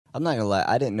I'm not going to lie.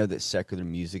 I didn't know that secular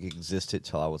music existed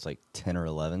till I was like 10 or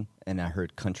 11. And I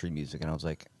heard country music, and I was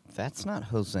like, that's not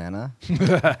Hosanna.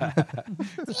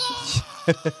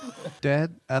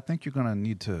 Dad, I think you're going to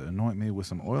need to anoint me with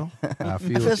some oil. I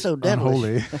feel so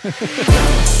unholy.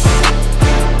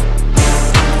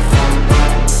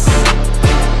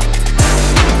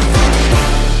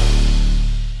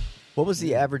 What was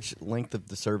the average length of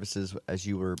the services as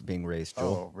you were being raised,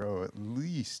 Joel? Oh, bro, at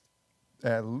least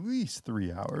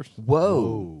 3 hours.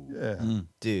 Whoa. Yeah.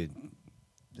 Dude.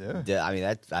 Yeah. I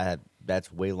mean,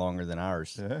 that's way longer than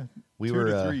ours. Yeah. We 2 were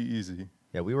to 3 easy.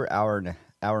 Yeah, we were hour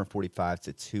and 45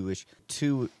 to 2-ish.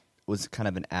 2 was kind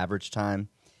of an average time,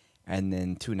 and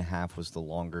then 2.5 was the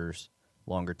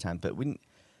longer time. But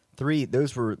 3,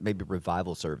 those were maybe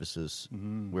revival services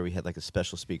where we had like a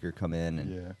special speaker come in,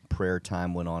 and prayer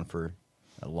time went on for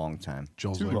a long time.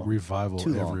 Joel's Too like long. revival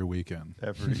Too every long. weekend.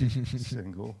 Every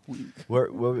single week.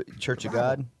 Where Church of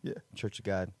God? Yeah. Church of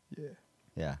God? Yeah.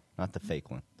 Yeah, not the fake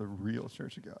one. The real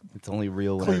Church of God. It's only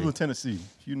real when Cleveland, Tennessee.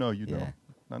 If you know, you know. Yeah.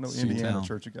 I know Sweet Indiana town.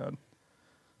 Church of God.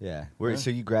 Yeah. Yeah. So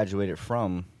you graduated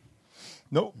from...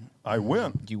 Nope. I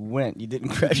went. You went. You didn't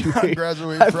graduate. I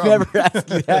graduated I've from. never asked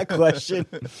you that question.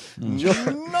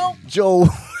 Nope. Joel.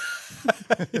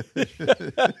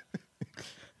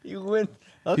 You went...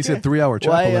 Okay. He said 3-hour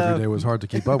chapel Why, every day was hard to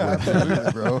keep up with.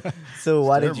 Absolutely, bro. So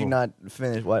why did terrible. you not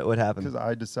finish? What happened? Because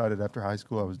I decided after high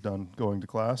school I was done going to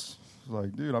class. I was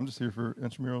like, dude, I'm just here for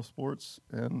intramural sports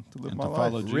and to live And my to life.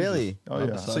 follow Jesus. Really? Oh, Not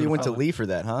yeah. decide So you went to follow. Lee for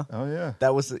that, huh? Oh, yeah.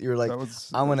 That was you were like, That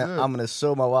was- I'm that was it. gonna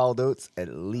sow my wild oats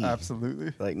at Lee.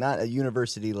 Absolutely. Like not a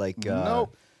university like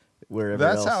Nope. wherever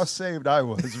That's else. how saved I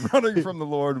was. Running from the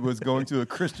Lord was going to a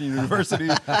Christian university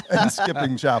and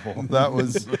skipping chapel. That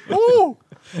was, woo,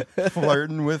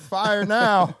 flirting with fire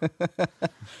now.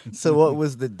 So what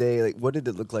was the day like? What did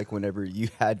it look like whenever you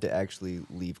had to actually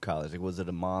leave college? Like, was it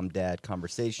a mom-dad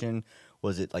conversation?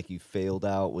 Was it like you failed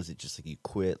out? Was it just like you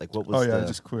quit? Like, what was? Oh, yeah, the I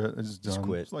just quit. I just done.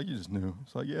 quit. It's like you just knew.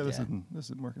 It's like, yeah, this Yeah.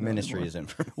 isn't working. out ministry anymore.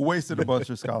 isn't for Wasted a bunch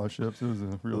of scholarships. It was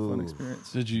a real fun Ooh.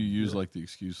 experience. Did you use like the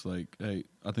excuse like, "Hey,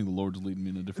 I think the Lord's leading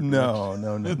me in a different No, direction"?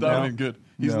 no, no. That no. would have been good.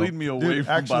 He's No. leading me away Dude,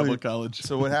 from actually, Bible college.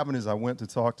 So what happened is I went to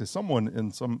talk to someone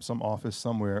in some office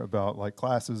somewhere about like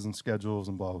classes and schedules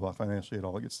and blah, blah, blah, financial aid,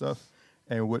 all that good stuff.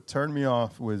 And what turned me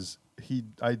off was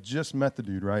I just met the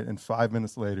dude, right? And 5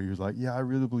 minutes later, he was like, yeah, I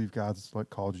really believe God's like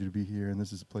called you to be here and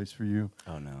this is a place for you.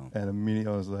 Oh no. And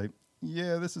immediately I was like,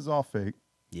 yeah, this is all fake.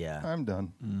 Yeah. I'm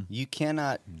done. You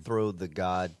cannot throw the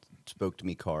God spoke to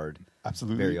me card.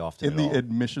 Absolutely. Very often in at the all.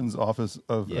 admissions office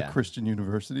of Yeah. a Christian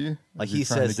university. Like as you're he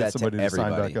trying says to get that to somebody to sign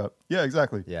everybody. back up. Yeah,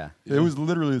 exactly. Yeah. It was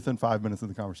literally within 5 minutes of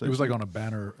the conversation. It was like on a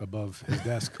banner above his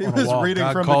desk. He on a was wall. reading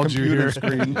God from the called you computer here.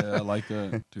 screen. Yeah, I like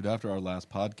that. Dude, after our last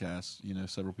podcast,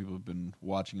 several people have been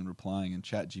watching and replying in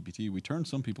Chat GPT. We turned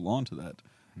some people on to that.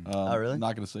 Oh, really? I'm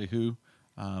not going to say who,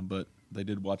 but they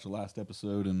did watch the last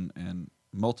episode, and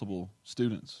multiple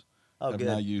students Oh, have good.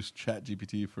 now used Chat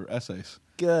GPT for essays.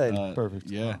 Good. Perfect.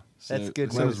 Yeah. That's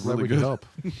good So Glad it was news. really we could good. help.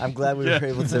 I'm glad we were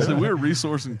able to. So we're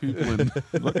resourcing people.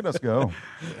 Look at us go.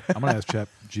 I'm going to ask Chat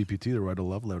GPT to write a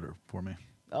love letter for me.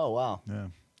 Oh wow. Yeah.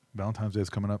 Valentine's Day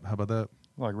is coming up. How about that?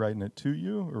 Like writing it to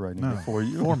you or writing No, it for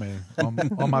you? For me.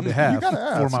 On my behalf. You gotta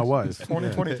ask. For my wife. It's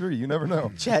 2023. You never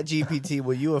know. Chat GPT,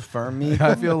 will you affirm me?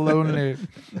 I feel lonely.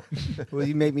 Will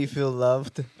you make me feel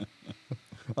loved?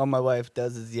 All my wife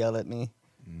does is yell at me.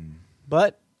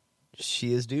 But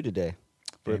she is due today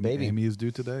for a baby. Amy is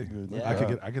due today. Good. Yeah.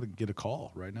 I could get a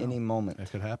call right now. Any moment. It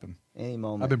could happen. Any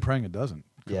moment. I've been praying it doesn't.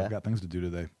 'Cause Yeah. I've got things to do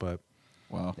today. But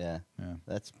Wow. Yeah.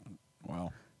 yeah.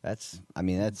 Wow. I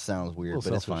mean, that sounds weird,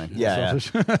 but it's fine. A Yeah. little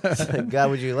selfish. It's like, God,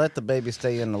 would you let the baby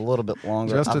stay in a little bit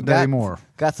longer? Just a I've day more.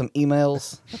 Got some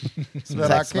emails, some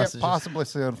That I text can't messages. possibly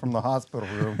send from the hospital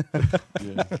room.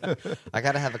 I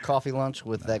got to have a coffee lunch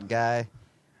with that guy.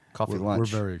 Coffee We're lunch.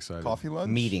 very excited. Coffee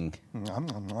lunch? Meeting.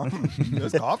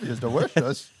 This coffee is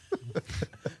delicious.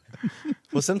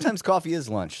 Well, sometimes coffee is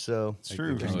lunch, so It's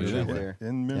true. can do that. there.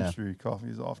 In ministry, coffee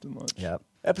is often lunch. Yeah.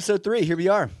 Episode 3, here we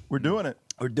are. We're doing it.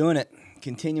 We're doing it.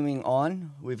 Continuing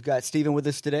on, we've got Stephen with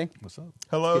us today. What's up?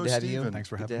 Hello, Good to have Stephen. you. Thanks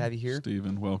for Good having to me. have you here.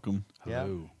 Stephen, welcome. Yeah.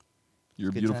 Hello. You're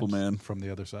a Good beautiful times. man. From the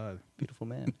other side. Beautiful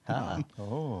man. Ah.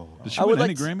 Oh, Did she I win would any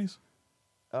like to- Grammys?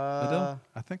 Adele?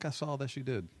 I think I saw that she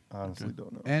did. honestly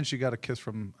don't know. And she got a kiss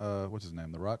from, what's his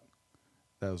name? The Rock?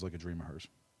 That was like a dream of hers.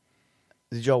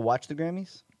 Did y'all watch the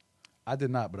Grammys? I did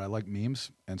not, but I like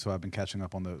memes, and so I've been catching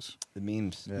up on those. The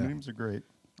memes. Yeah. Memes are great.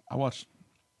 I watched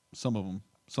some of them.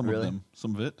 Some Really? of them.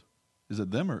 Some of it. Is it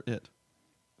them or it?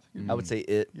 I would say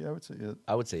it. Yeah, I would say it.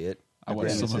 I would say it. I watched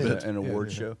Granted, some of it's it. An award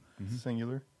Yeah. show.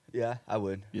 Singular. Yeah, I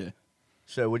would. Yeah.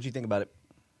 So, what'd you think about it?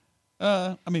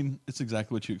 I mean, it's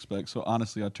exactly what you expect. So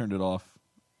honestly, I turned it off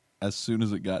as soon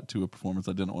as it got to a performance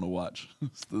I didn't want to watch.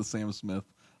 It's the Sam Smith.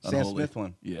 Sam Unholy. Smith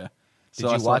one. Yeah. Did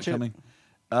I you saw watch it? coming.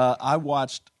 I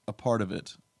watched a part of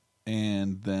it,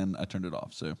 and then I turned it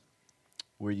off. So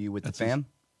Were you with That's the fam?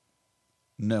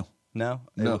 no, No?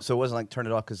 No. So it wasn't like turn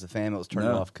it off because the fam. It was turn it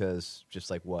No. off because just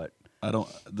like what? I don't.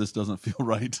 This doesn't feel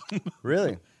right.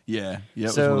 Really? Yeah. It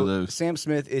was So one of those. Sam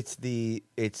Smith, it's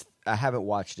I haven't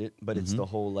watched it, but it's Mm-hmm. the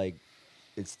whole like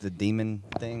it's the demon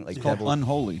thing, like It's called devil.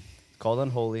 Unholy. Called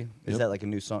Unholy. Is Yep. that like a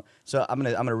new song? So I'm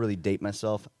gonna really date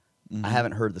myself. Mm-hmm. I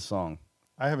haven't heard the song.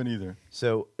 I haven't either.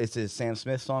 So it's a Sam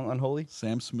Smith song, Unholy.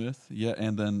 Sam Smith, yeah,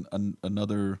 and then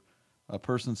another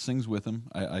person sings with him.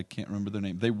 I can't remember their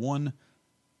name. They won.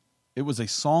 It was a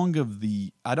song of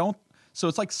the. So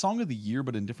it's like song of the year,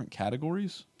 but in different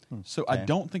categories. So I Okay.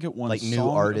 don't think it won Like new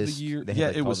song artist, of the year. they had, Yeah,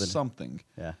 like, it was called it- something.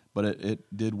 Yeah. But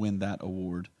it did win that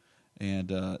award,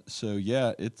 and so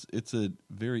yeah, it's a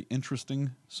very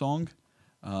interesting song,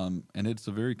 and it's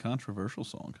a very controversial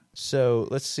song. So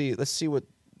let's see what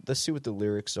the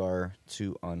lyrics are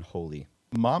to Unholy.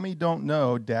 Mommy don't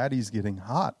know daddy's getting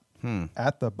hot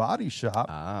at the body shop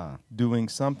Ah, doing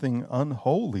something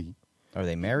unholy. are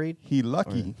they married? He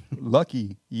lucky,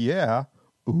 yeah.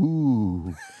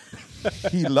 Ooh.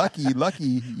 He lucky,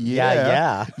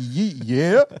 yeah.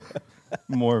 Yeah.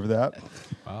 More of that.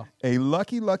 Wow. A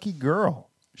lucky girl.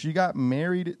 She got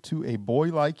married to a boy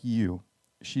like you.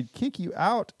 She'd kick you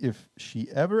out if she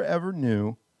ever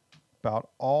knew about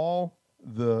all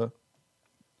the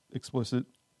explicit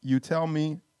you tell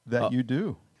me that you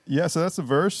do. Yeah, so that's the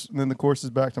verse. And then the chorus is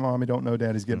back to Mommy don't know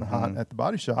daddy's getting hot at the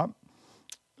body shop.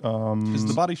 Is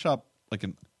the body shop like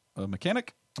a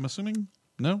mechanic? I'm assuming.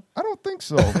 No. I don't think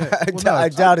so. I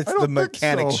doubt it's I the don't think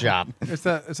mechanic so. shop. It's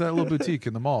that little boutique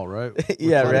in the mall, right?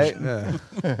 Yeah, right?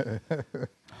 Yeah.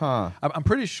 Huh. I'm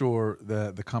pretty sure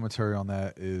that the commentary on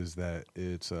that is that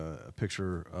it's a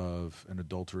picture of an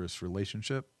adulterous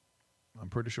relationship. I'm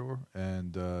pretty sure,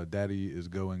 and Daddy is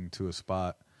going to a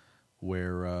spot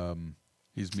where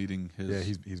He's meeting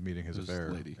his. he's meeting his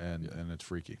affair, lady. and Yeah. and it's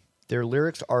freaky. Their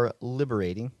lyrics are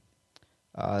liberating.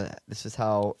 This is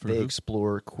how For they who?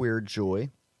 explore queer joy.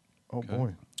 Oh,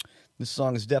 boy. This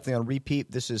song is definitely on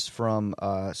repeat. This is from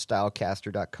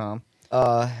stylecaster.com.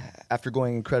 After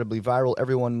going incredibly viral,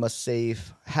 Everyone Must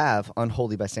Have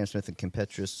Unholy by Sam Smith and Kim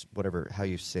Petras, whatever, how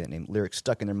you say it name, lyrics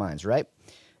stuck in their minds, right?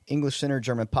 English Center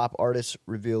German pop artists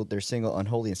revealed their single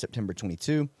Unholy in September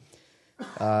 22.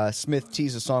 Smith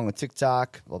teased the song on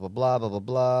TikTok, blah, blah, blah, blah, blah,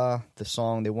 blah. The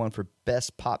song they won for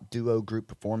Best Pop Duo Group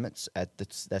Performance.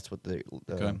 That's what the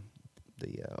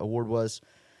award was.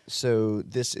 So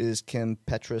this is Kim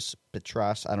Petras,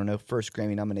 I don't know, first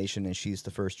Grammy nomination, and she's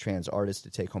the first trans artist to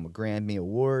take home a Grammy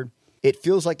award. It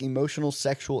feels like emotional,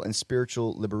 sexual, and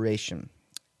spiritual liberation.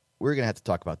 We're going to have to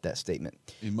talk about that statement.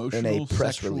 Emotional, in a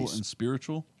press sexual, release. and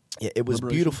spiritual. Yeah, it was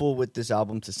Liberation? beautiful with this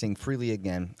album to sing freely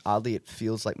again. Oddly, it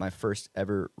feels like my first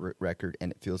ever record,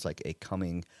 and it feels like a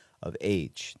coming of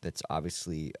age. That's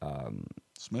obviously,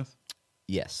 Smith.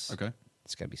 yes. Okay.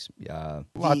 It's going to be... A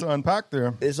lot to unpack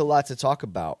there. There's a lot to talk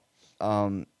about,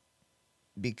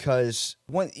 because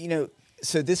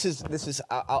so this is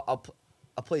I'll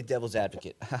play devil's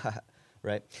advocate,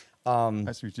 right?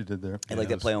 I see what you did there. I like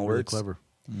that play on really words. clever.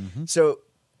 So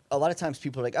a lot of times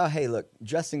people are like, oh, hey, look,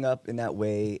 dressing up in that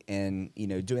way and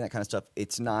doing that kind of stuff,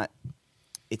 it's not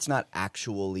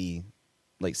actually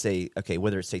like, say, okay,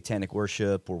 whether it's satanic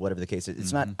worship or whatever the case is,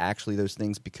 it's not actually those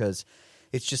things, because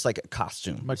it's just like a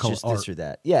costume. Might It's call it just this art. or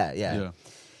that. Yeah. Yeah.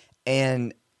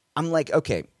 And I'm like,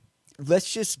 okay,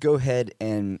 let's just go ahead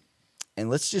and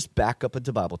let's just back up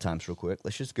into Bible times real quick.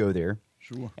 Let's just go there.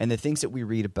 Sure. And the things that we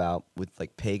read about with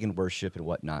like pagan worship and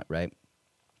whatnot, right?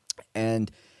 And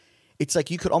it's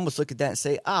like you could almost look at that and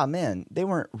say, ah, man, they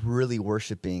weren't really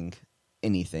worshiping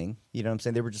anything. You know what I'm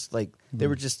saying? They were just like, they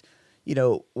were just,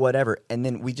 whatever. And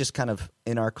then we just kind of,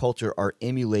 in our culture, are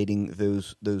emulating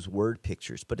those word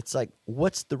pictures. But it's like,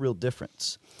 what's the real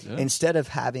difference? Yeah. Instead of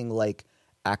having like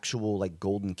actual like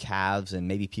golden calves and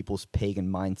maybe people's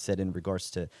pagan mindset in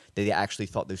regards to they actually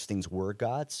thought those things were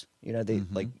gods, they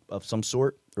like of some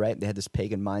sort, right? They had this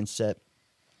pagan mindset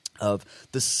of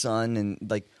the sun and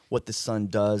like what the sun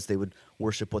does. They would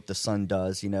worship what the sun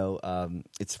does.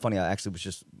 It's funny. I actually was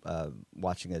just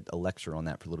watching a lecture on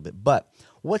that for a little bit. But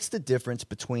what's the difference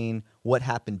between what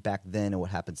happened back then and what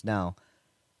happens now?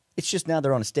 It's just now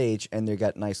they're on a stage and they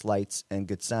got nice lights and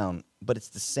good sound, but it's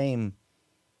the same.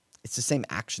 It's the same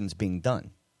actions being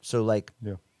done. So, like,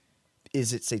 Yeah.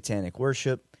 is it satanic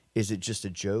worship? Is it just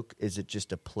a joke? Is it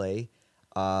just a play?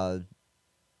 Am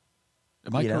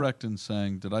I You know? correct in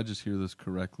saying, did I just hear this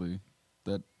correctly,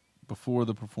 that before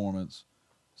the performance,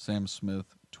 Sam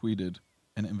Smith tweeted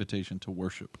an invitation to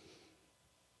worship.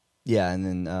 Yeah, and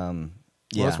then Well,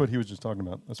 yeah, that's what he was just talking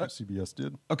about. That's what CBS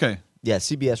did. Okay, yeah,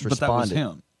 CBS responded. but that was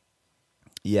him.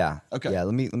 Yeah. Okay. Yeah.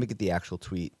 Let me get the actual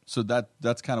tweet. So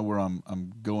that's kind of where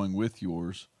I'm going with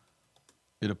yours.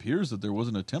 It appears that there was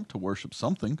an attempt to worship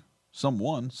something,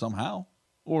 someone, somehow,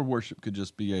 or worship could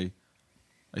just be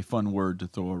a fun word to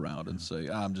throw around and say,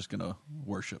 I'm just going to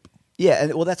worship. Yeah,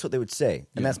 and well, that's what they would say,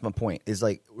 and Yeah. that's my point. Is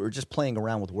like we're just playing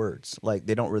around with words. Like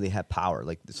they don't really have power.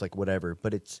 Like it's like whatever.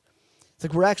 But it's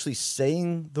like we're actually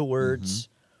saying the words.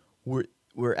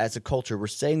 We're as a culture, we're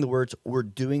saying the words. We're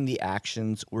doing the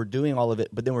actions. We're doing all of it.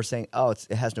 But then we're saying, oh, it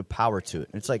has no power to it.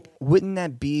 And it's like, wouldn't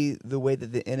that be the way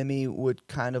that the enemy would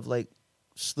kind of like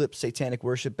slip satanic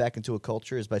worship back into a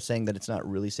culture? Is by saying that it's not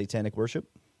really satanic worship.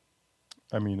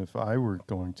 I mean, if I were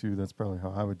going to, that's probably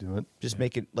how I would do it. Just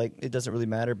make it like it doesn't really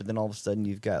matter, but then all of a sudden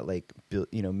you've got like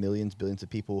millions, billions of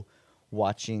people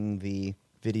watching the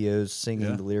videos,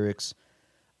 singing the lyrics.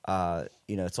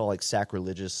 It's all like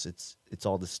sacrilegious. It's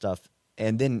all this stuff,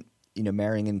 and then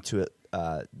marrying into it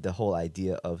the whole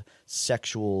idea of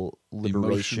sexual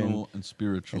liberation, Emotional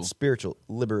and spiritual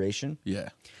liberation. Yeah.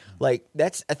 Like I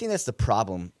think that's the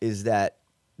problem, is that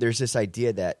there's this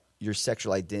idea that your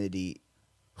sexual identity,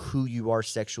 who you are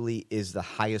sexually, is the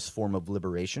highest form of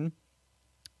liberation.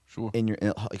 Sure. In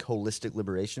like holistic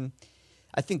liberation.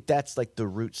 I think that's like the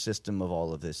root system of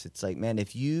all of this. It's like, man,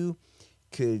 if you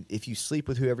sleep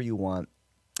with whoever you want,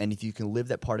 and if you can live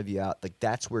that part of you out, like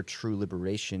that's where true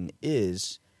liberation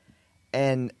is.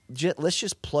 And let's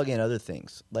just plug in other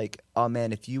things. Like, oh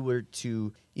man, if you were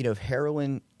to, if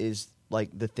heroin is like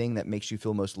the thing that makes you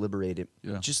feel most liberated,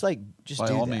 just by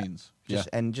do all that. means.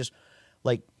 And just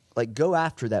like go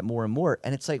after that more and more.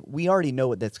 And it's like, we already know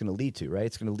what that's going to lead to, right?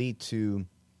 It's going to lead to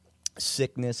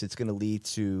sickness. It's going to lead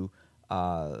to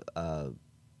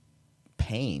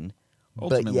pain.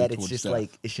 Ultimately but yet it's towards just death.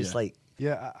 like it's just like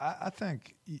Yeah, I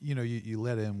think you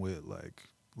let in with like,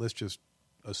 let's just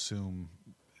assume,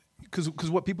 because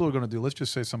what people are going to do, let's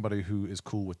just say somebody who is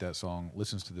cool with that song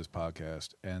listens to this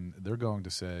podcast and they're going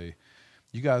to say,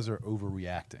 you guys are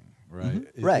overreacting, right?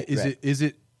 Mm-hmm. Right. Is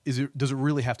it does it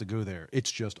really have to go there?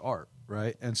 It's just art,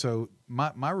 right? And so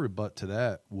my rebut to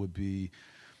that would be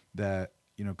that,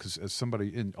 because as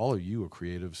somebody, and all of you are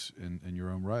creatives in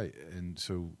your own right, and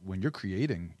so when you're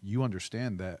creating, you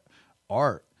understand that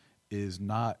art is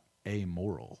not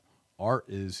amoral. Art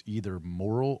is either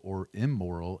moral or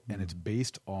immoral, and it's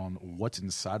based on what's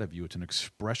inside of you. It's an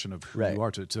expression of who you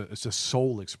are. It's a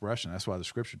soul expression. That's why the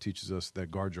scripture teaches us that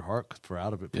guard your heart, for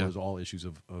out of it flows all issues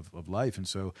of life. And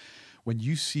so when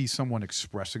you see someone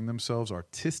expressing themselves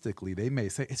artistically, they may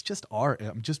say, it's just art.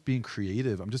 I'm just being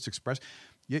creative. I'm just expressing.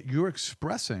 Yet you're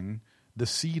expressing the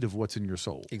seed of what's in your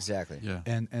soul. exactly. Yeah.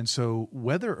 And so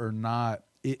whether or not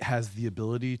it has the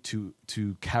ability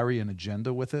to carry an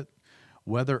agenda with it,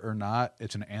 whether or not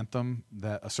it's an anthem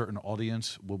that a certain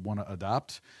audience would want to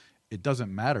adopt, it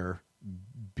doesn't matter,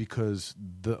 because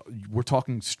we're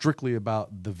talking strictly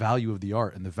about the value of the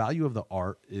art, and the value of the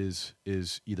art is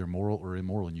either moral or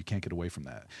immoral, and you can't get away from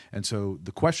that. And so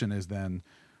the question is then,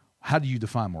 how do you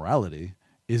define morality?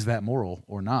 Is that moral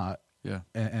or not? Yeah.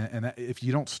 And if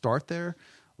you don't start there,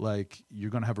 like,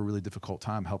 you're going to have a really difficult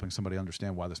time helping somebody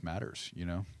understand why this matters,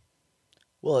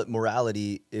 Well,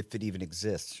 morality, if it even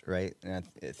exists, right? And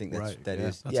I think that's Right, that yeah.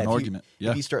 is That's an if argument.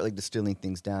 If you start like distilling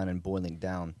things down and boiling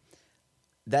down,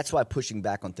 that's why pushing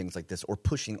back on things like this, or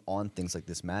pushing on things like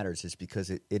this, matters, is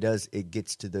because it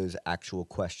gets to those actual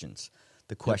questions.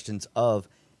 The questions of,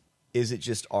 is it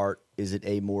just art? Is it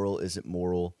amoral? Is it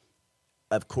moral?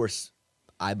 Of course,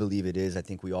 I believe it is. I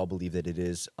think we all believe that it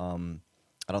is.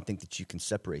 I don't think that you can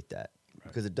separate that,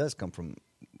 because it does come from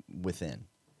within.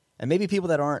 And maybe people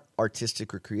that aren't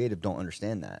artistic or creative don't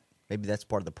understand that. Maybe that's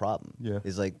part of the problem. Yeah.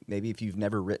 Is like, maybe if you've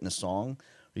never written a song,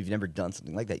 or you've never done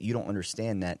something like that, you don't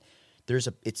understand that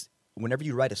it's whenever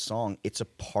you write a song, it's a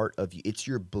part of you. It's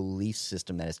your belief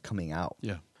system that is coming out.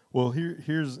 Yeah. Well,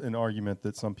 here's an argument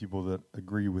that some people that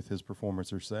agree with his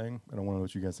performance are saying. And I want to know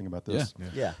what you guys think about this.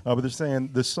 Yeah. But they're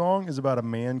saying the song is about a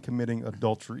man committing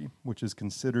adultery, which is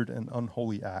considered an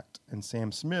unholy act. And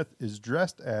Sam Smith is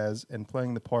dressed as and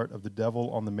playing the part of the devil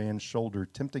on the man's shoulder,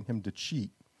 tempting him to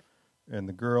cheat. And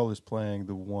the girl is playing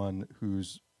the one who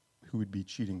would be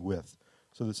cheating with.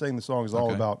 So they're saying the song is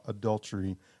all about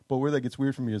adultery. But where that gets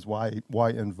weird for me is why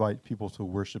invite people to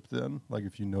worship then? Like,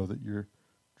 if you know that you're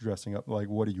dressing up, like,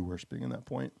 what are you worshiping in that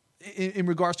point? In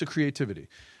regards to creativity,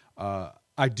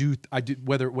 I do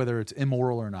whether it's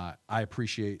immoral or not, I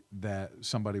appreciate that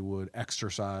somebody would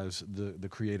exercise the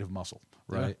creative muscle.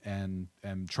 right? And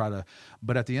try to,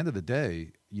 but at the end of the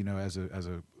day, you know, as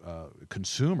a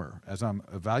consumer, as I'm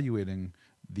evaluating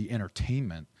the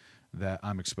entertainment that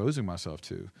I'm exposing myself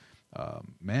to,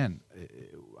 man,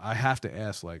 I have to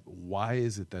ask, like, why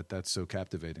is it that that's so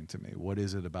captivating to me? What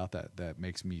is it about that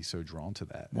makes me so drawn to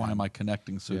that? Why am I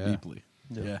connecting so deeply?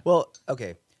 Yeah. Well,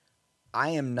 okay. I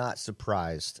am not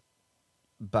surprised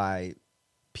by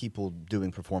people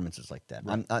doing performances like that.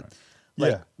 I'm not.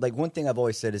 Like one thing I've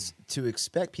always said is to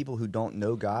expect people who don't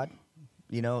know God,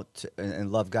 you know,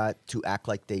 and love God to act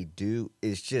like they do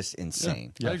is just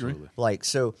insane. Yeah, I agree. Absolutely. Like,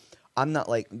 so I'm not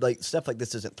like stuff like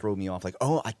this doesn't throw me off. Like,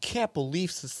 oh, I can't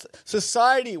believe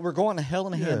society, we're going to hell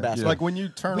in a handbasket. Like when you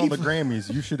turn on the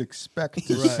Grammys, you should expect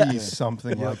to see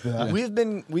something like that.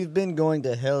 We've been going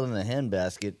to hell in a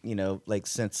handbasket, you know, like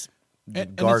since the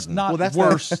And garden. it's not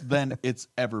worse than it's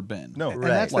ever been. No, And Right.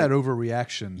 that's Like- that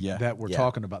overreaction Yeah. that we're Yeah.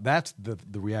 talking about. That's the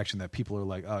reaction that people are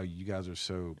like, oh, you guys are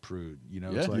so prude. You know,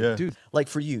 it's Yeah. like, Yeah. dude, Like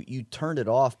for you turned it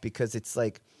off because it's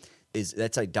like,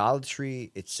 that's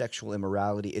idolatry, it's sexual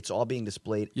immorality, it's all being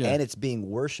displayed, Yeah. and it's being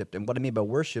worshipped. And what I mean by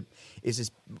worship is this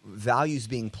values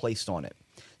being placed on it.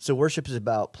 So worship is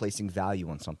about placing value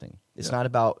on something. It's not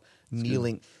about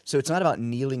kneeling. So it's not about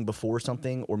kneeling before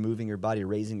something or moving your body,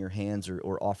 raising your hands,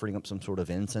 or offering up some sort of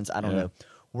incense. I don't know.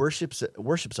 Worship's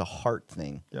a heart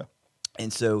thing. Yeah.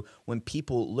 And so when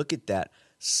people look at that,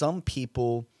 some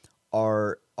people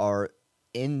are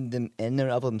in and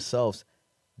of themselves,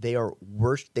 they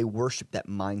worship that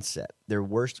mindset.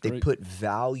 They great. put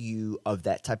value of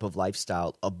that type of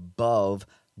lifestyle above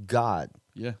God.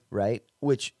 Yeah. Right?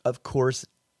 Which of course,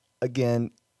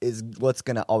 again, is what's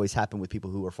going to always happen with people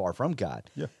who are far from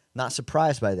God. Yeah. Not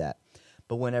surprised by that.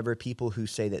 But whenever people who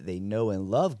say that they know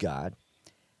and love God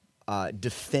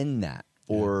defend that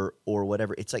or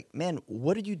whatever, it's like, man,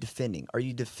 what are you defending? Are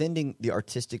you defending the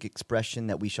artistic expression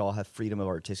that we shall all have freedom of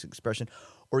artistic expression?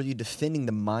 Or are you defending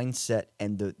the mindset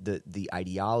and the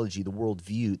ideology, the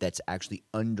worldview that's actually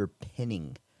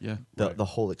underpinning the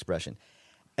whole expression?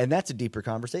 And that's a deeper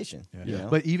conversation. yeah. You know?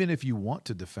 But even if you want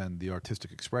to defend the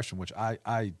artistic expression, which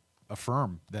I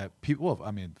affirm that people, well,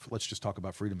 I mean, let's just talk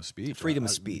about freedom of speech. Freedom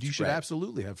of speech, You should right.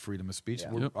 absolutely have freedom of speech.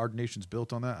 Yeah. Our nation's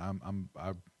built on that.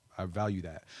 I value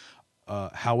that.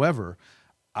 However,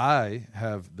 I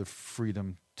have the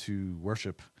freedom to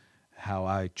worship how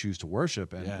I choose to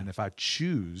worship, and if I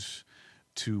choose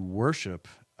to worship,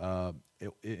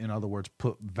 in other words,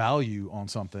 put value on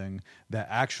something that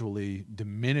actually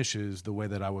diminishes the way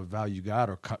that I would value God,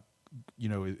 or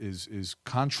is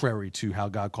contrary to how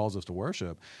God calls us to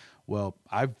worship. Well,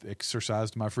 I've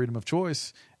exercised my freedom of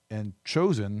choice and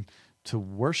chosen to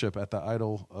worship at the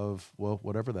idol of, well,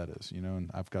 whatever that is, you know. And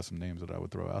I've got some names that I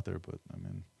would throw out there, but I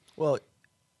mean, well,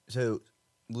 so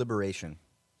liberation,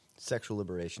 sexual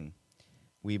liberation.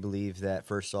 We believe that,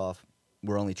 first off,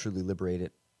 we're only truly liberated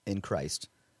in Christ,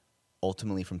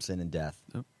 ultimately from sin and death.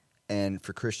 Yep. And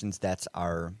for Christians, that's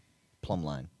our plumb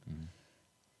line. Mm-hmm.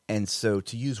 And so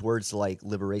to use words like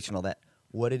liberation, all that,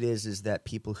 what it is that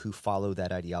people who follow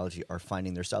that ideology are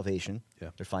finding their salvation. Yeah.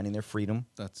 They're finding their freedom.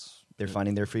 They're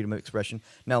finding their freedom of expression.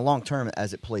 Now, long term,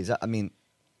 as it plays out, I mean,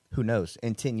 who knows?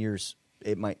 In 10 years,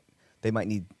 they might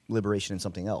need liberation in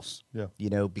something else. Yeah. You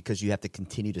know, because you have to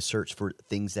continue to search for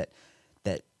things that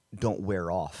don't wear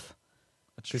off.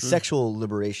 Because sexual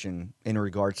liberation, in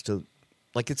regards to,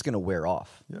 like, it's going to wear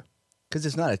off. Yeah. Because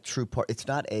it's not a true part. It's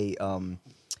not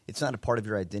a part of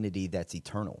your identity that's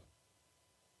eternal.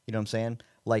 You know what I'm saying?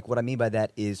 Like, what I mean by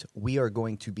that is we are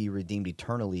going to be redeemed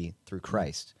eternally through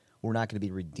Christ. We're not going to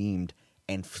be redeemed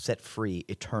and set free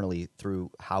eternally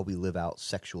through how we live out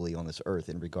sexually on this earth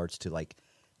in regards to, like,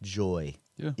 joy.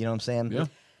 Yeah. You know what I'm saying? Yeah.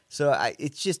 So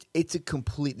it's a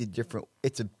completely different.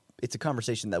 It's a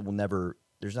conversation that will never.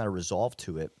 There's not a resolve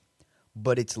to it,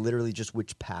 but it's literally just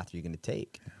which path you're going to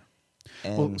take.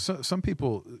 And well, so, some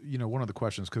people, you know, one of the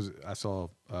questions, because I saw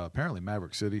apparently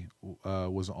Maverick City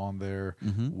was on there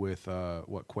with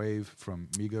Quave from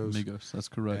Migos. Migos, that's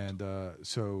correct. And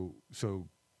so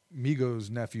Migos'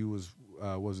 nephew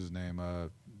was his name,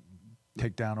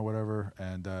 Takedown or whatever,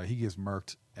 and he gets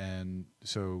murked, and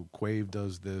so Quave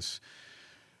does this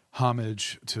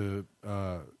homage to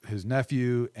his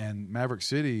nephew, and Maverick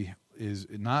City is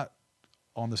not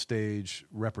on the stage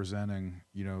representing,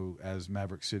 you know, as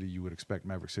Maverick City you would expect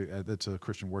Maverick City. That's a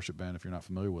Christian worship band, if you're not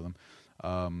familiar with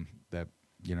them, that,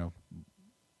 you know,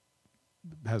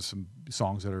 has some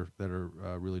songs that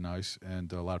are really nice,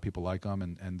 and a lot of people like them,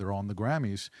 and they're on the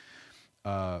Grammys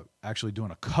actually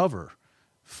doing a cover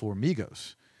for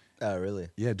Migos. oh, really?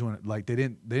 Yeah, doing it like they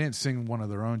didn't sing one of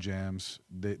their own jams.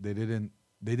 They didn't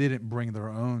bring their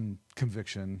own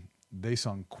conviction. They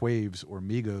sung Quave's or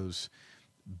Migos'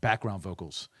 background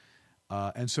vocals.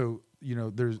 And so,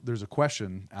 there's a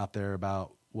question out there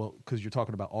about, well, because you're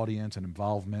talking about audience and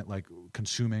involvement, like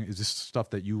consuming, is this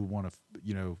stuff that you want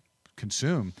to,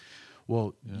 consume?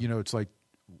 Well, it's like,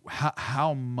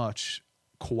 how much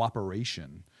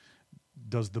cooperation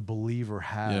does the believer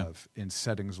have in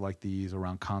settings like these,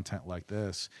 around content like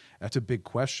this? That's a big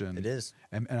question. It is.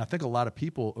 And I think a lot of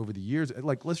people over the years,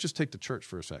 like, let's just take the church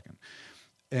for a second.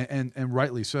 And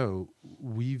rightly so,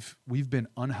 we've been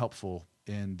unhelpful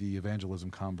in the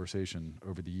evangelism conversation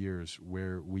over the years,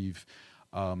 where we've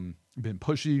been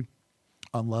pushy,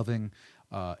 unloving,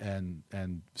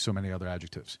 and so many other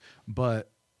adjectives.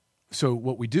 But so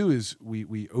what we do is we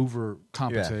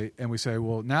overcompensate, and we say,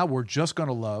 well, now we're just going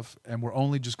to love, and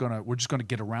we're just going to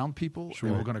get around people,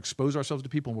 and we're going to expose ourselves to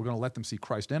people, and we're going to let them see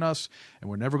Christ in us, and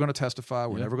we're never going to testify,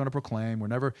 we're never going to proclaim,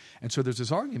 and so there's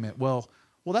this argument, well,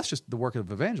 that's just the work of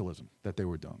evangelism that they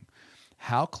were doing.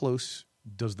 How close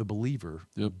does the believer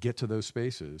get to those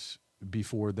spaces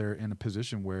before they're in a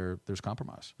position where there's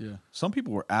compromise? Yeah. Some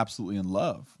people were absolutely in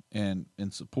love and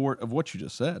in support of what you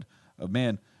just said, of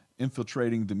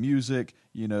infiltrating the music,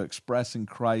 expressing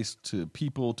Christ to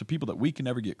people that we can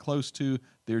never get close to,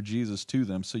 they're Jesus to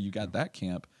them. So you got that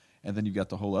camp, and then you got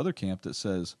the whole other camp that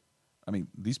says,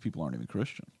 these people aren't even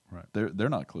Christian. Right. They're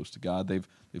not close to God. They've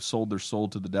sold their soul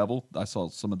to the devil. I saw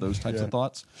some of those types of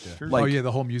thoughts. Yeah. Sure.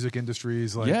 The whole music industry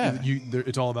is like,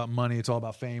 it's all about money, it's all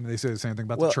about fame. They say the same thing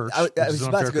about the church. I was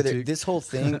about to go there. This whole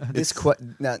thing,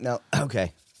 now,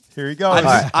 okay. Here he goes.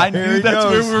 I knew that's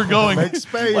where we were going. Make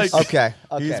space. Okay.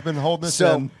 He's been holding this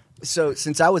in. So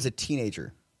since I was a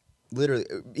teenager, literally,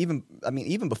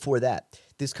 even before that,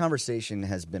 this conversation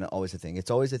has been always a thing.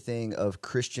 It's always a thing of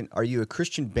Christian. Are you a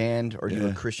Christian band, or are you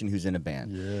a Christian who's in a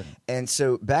band? Yeah. And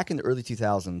so back in the early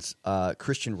 2000s,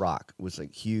 Christian rock was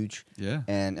like huge. Yeah.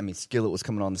 And Skillet was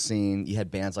coming on the scene. You had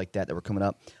bands like that were coming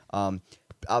up.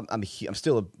 I'm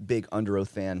still a big Under Oath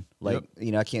fan.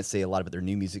 I can't say a lot about their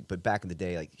new music, but back in the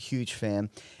day, like, huge fan.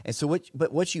 And so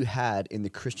what you had in the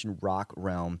Christian rock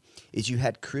realm is you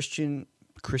had Christian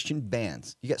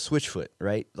bands. You got Switchfoot,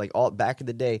 right? Like, all back in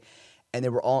the day, and they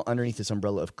were all underneath this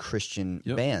umbrella of Christian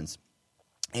bands.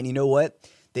 And you know what?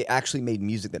 They actually made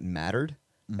music that mattered,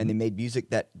 and they made music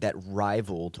that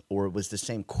rivaled or was the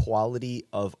same quality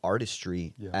of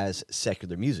artistry as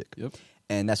secular music. Yep.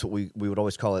 And that's what we would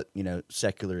always call it,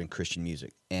 secular and Christian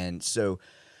music. And so,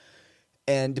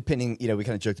 and depending, we kind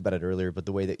of joked about it earlier, but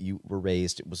the way that you were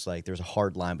raised, it was like there's a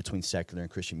hard line between secular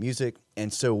and Christian music.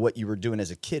 And so what you were doing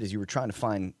as a kid is you were trying to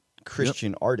find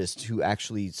Christian artists who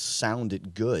actually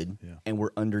sounded good and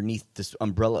were underneath this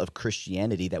umbrella of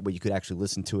Christianity. That way you could actually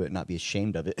listen to it and not be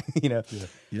ashamed of it,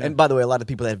 And by the way, a lot of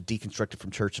people that have deconstructed from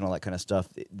church and all that kind of stuff,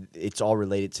 it's all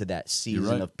related to that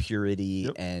season of purity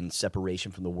and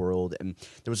separation from the world. And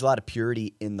there was a lot of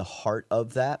purity in the heart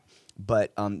of that,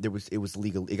 but it was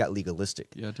legal. It got legalistic.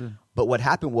 Yeah, it did. But what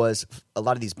happened was a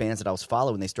lot of these bands that I was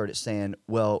following, they started saying,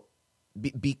 well,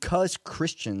 because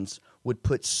Christians would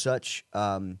put such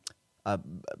not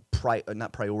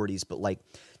priorities, but like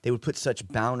they would put such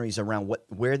boundaries around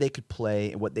where they could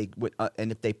play and what they would,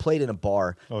 and if they played in a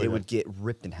bar, they would get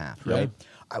ripped in half, right?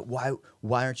 Why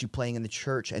aren't you playing in the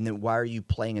church, and then why are you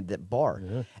playing at that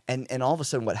bar? And all of a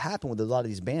sudden, what happened with a lot of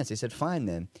these bands? They said, fine,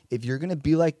 then if you're going to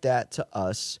be like that to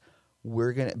us,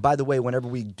 we're gonna. By the way, whenever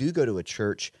we do go to a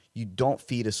church, you don't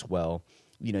feed us well.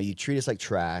 You treat us like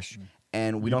trash.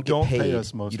 And we don't get paid. Pay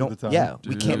us most of the time. Yeah,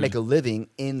 we can't make a living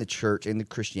in the church, in the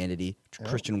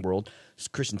Christian world,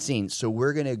 Christian scene. So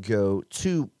we're going to go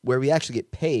to where we actually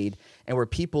get paid, and where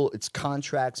it's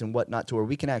contracts and whatnot, to where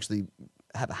we can actually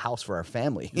have a house for our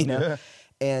family,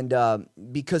 And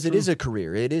because it is a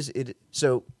career,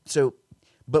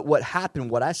 But what happened,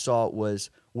 what I saw was,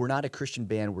 we're not a Christian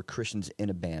band, we're Christians in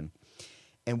a band,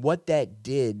 and what that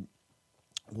did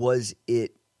was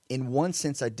it. In one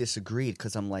sense, I disagreed,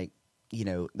 because I'm like,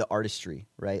 the artistry,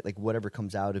 right? Like, whatever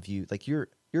comes out of you, like, you're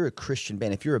a Christian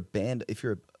band. If you're a band, if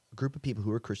you're a group of people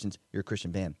who are Christians, you're a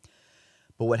Christian band.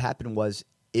 But what happened was,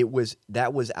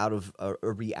 that was out of a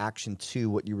reaction to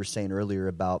what you were saying earlier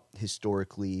about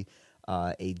historically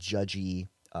a judgy,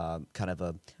 kind of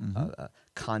a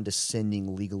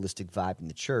condescending, legalistic vibe in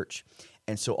the church.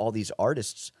 And so all these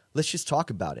artists, let's just talk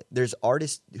about it. There's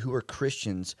artists who are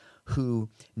Christians who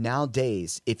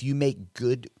nowadays, if you make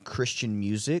good Christian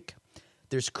music,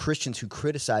 there's Christians who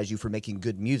criticize you for making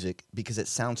good music because it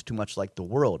sounds too much like the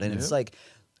world. And it's like,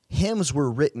 hymns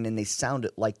were written and they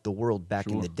sounded like the world back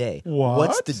in the day.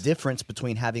 What's the difference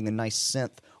between having a nice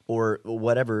synth or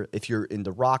whatever, if you're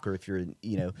into rock, or if you're in,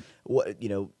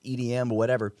 EDM or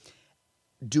whatever?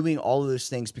 doing all of those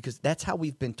things because that's how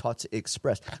we've been taught to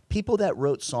express. People that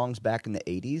wrote songs back in the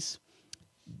 80s,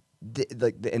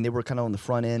 and they were kind of on the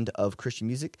front end of Christian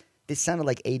music, they sounded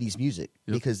like 80s music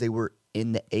because they were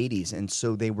in the 80s, and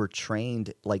so they were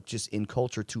trained like just in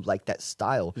culture to like that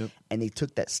style, and they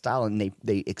took that style and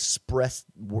they expressed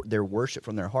their worship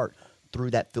from their heart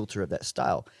through that filter of that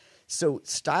style. So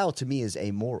style to me is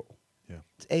amoral. Yeah.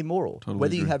 It's amoral. Totally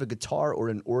Whether you agree. have a guitar or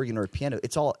an organ or a piano,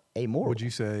 it's all amoral. Would you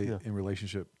say in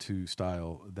relationship to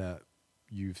style that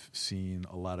you've seen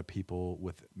a lot of people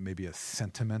with maybe a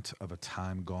sentiment of a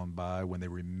time gone by when they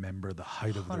remember the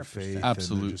height of their 100%. faith?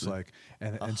 Absolutely. And, just like,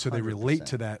 and so they relate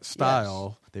to that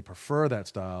style. They prefer that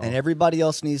style. And everybody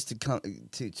else needs to come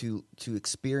to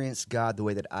experience God the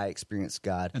way that I experience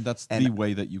God. And that's the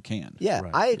way that you can. Yeah,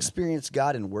 Right. I experience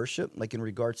God in worship, like in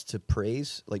regards to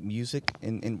praise, like music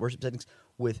in worship settings,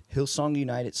 with Hillsong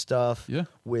United stuff,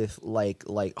 with like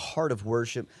Heart of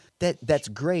Worship. That's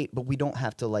great, but we don't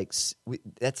have to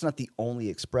that's not the only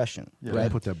expression, Don't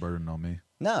right? put that burden on me.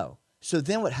 No. So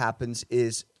then what happens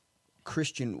is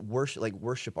Christian worship, like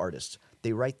worship artists,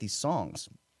 they write these songs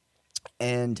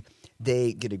and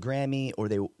they get a Grammy or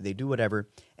they do whatever,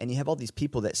 and you have all these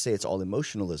people that say it's all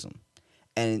emotionalism.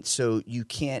 And so you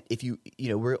can't, if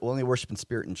we're only worshiping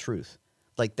spirit and truth.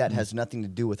 Like that has nothing to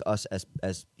do with us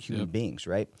as human beings,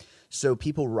 right? So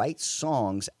people write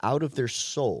songs out of their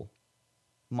soul,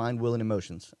 mind, will, and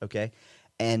emotions, okay?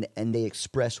 And they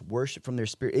express worship from their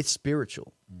spirit. It's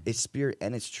spiritual. It's spirit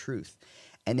and it's truth.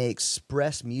 And they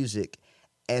express music,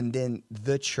 and then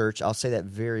the church, I'll say that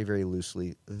very, very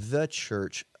loosely, the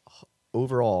church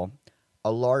overall,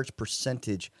 a large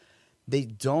percentage, they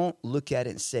don't look at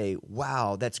it and say,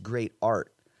 wow, that's great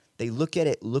art. They look at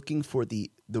it looking for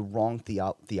the wrong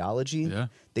theology. Yeah.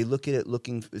 They look at it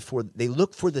they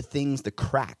look for the things, the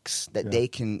cracks that they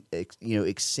can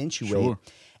accentuate. Sure.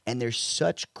 And there's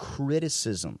such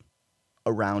criticism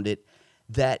around it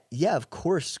that, of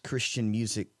course, Christian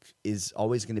music is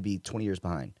always going to be 20 years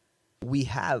behind.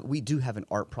 We do have an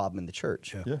art problem in the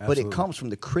church, but absolutely. it comes from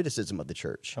the criticism of the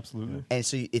church. Absolutely. And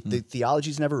so the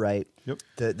theology's never right. Yep.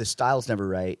 The style's never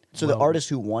right. So the artists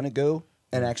who want to go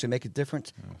and actually make a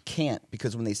difference can't,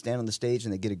 because when they stand on the stage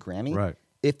and they get a Grammy, Right.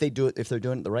 if they're doing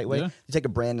it the right way, you take a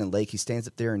Brandon Lake, he stands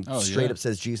up there and straight up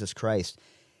says Jesus Christ.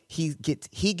 He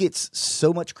gets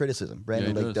so much criticism,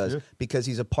 Brandon Lake does, because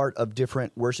he's a part of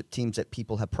different worship teams that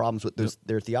people have problems with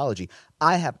their theology.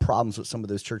 I have problems with some of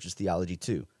those churches' theology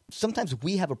too. Sometimes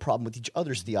we have a problem with each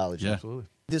other's theology. Yeah. Absolutely.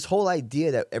 This whole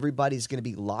idea that everybody's going to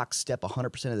be lockstep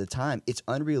 100% of the time, it's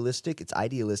unrealistic, it's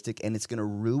idealistic, and it's going to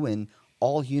ruin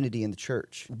all unity in the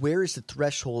church. Where is the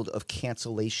threshold of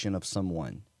cancellation of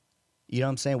someone? You know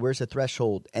what I'm saying? Where's the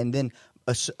threshold? And then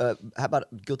how about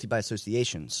guilty by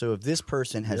association? So if this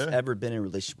person has ever been in a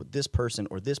relationship with this person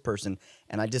or this person,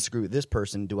 and I disagree with this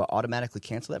person, do I automatically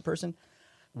cancel that person?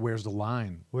 Where's the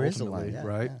line? Where is the ultimately, line?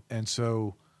 Yeah, right? yeah. And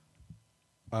so,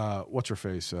 what's her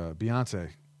face? Beyonce,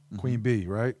 Queen Bee,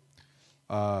 right?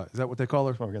 Is that what they call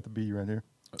her? Oh, we got the B right here.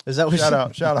 Is that what Shout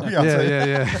out, Beyonce.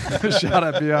 Yeah. Shout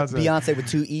out Beyonce. Beyonce with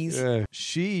 2 E's? Yeah.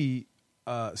 She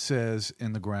says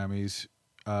in the Grammys,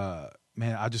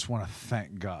 man, I just want to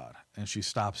thank God. And she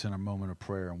stops in a moment of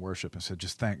prayer and worship and said,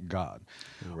 just thank God.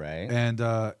 Right.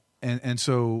 And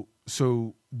so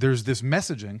there's this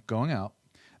messaging going out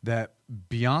that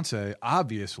Beyonce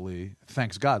obviously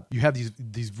thanks God. You have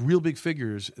these real big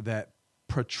figures that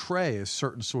portray a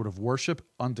certain sort of worship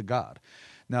unto God.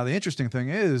 Now, the interesting thing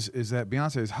is that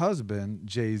Beyonce's husband,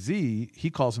 Jay-Z, he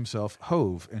calls himself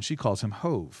Hove, and she calls him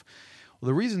Hove. Well,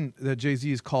 the reason that Jay-Z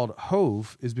is called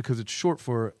Hove is because it's short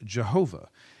for Jehovah,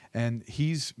 and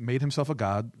he's made himself a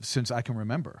god since I can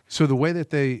remember. So the way that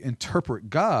they interpret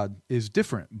God is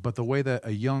different, but the way that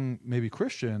a young, maybe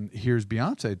Christian, hears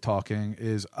Beyonce talking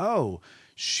is, oh,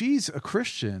 she's a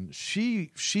Christian.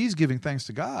 She's giving thanks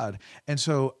to God. And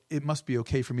so it must be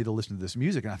okay for me to listen to this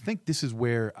music. And I think this is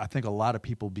where I think a lot of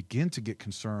people begin to get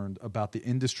concerned about the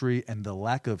industry and the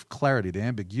lack of clarity, the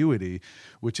ambiguity,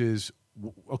 which is,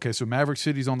 okay, so Maverick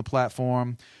City's on the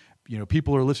platform. You know,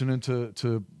 people are listening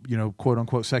to quote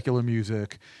unquote secular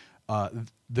music. And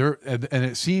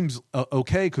it seems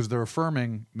okay because they're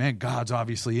affirming, man, God's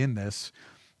obviously in this.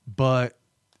 But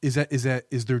is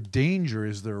there danger?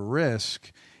 Is there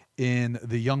risk in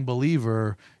the young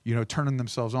believer, turning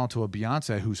themselves on to a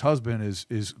Beyonce whose husband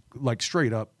is like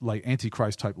straight up like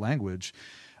Antichrist type language?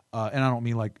 And I don't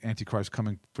mean like Antichrist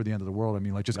coming for the end of the world. I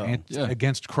mean like just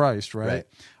against Christ, right?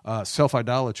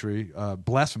 Self-idolatry,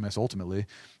 blasphemous ultimately,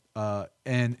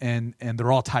 and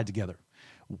they're all tied together.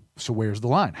 So where's the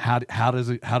line? How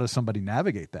does somebody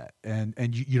navigate that?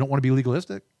 And you don't want to be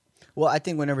legalistic. Well, I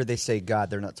think whenever they say God,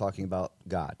 they're not talking about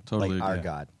God, Totally like our agree.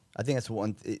 God. I think that's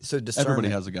one. So discernment,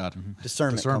 Everybody has a God.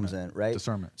 discernment comes in, right?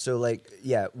 Discernment. So, like,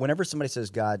 yeah, whenever somebody says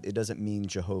God, it doesn't mean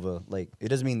Jehovah. Like, it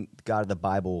doesn't mean God of the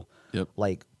Bible. Yep.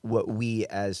 Like what we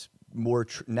as more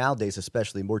nowadays,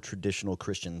 especially more traditional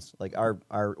Christians, like our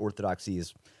orthodoxy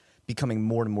is becoming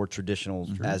more and more traditional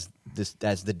as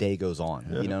the day goes on.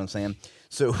 You know what I'm saying?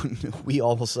 So we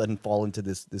all of a sudden fall into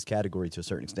this category to a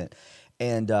certain extent.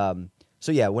 And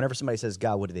so yeah, whenever somebody says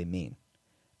God, what do they mean?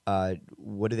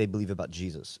 What do they believe about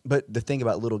Jesus? But the thing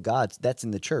about little gods, that's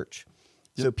in the church.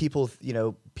 So people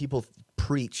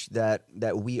preach that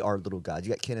we are little gods.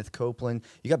 You got Kenneth Copeland,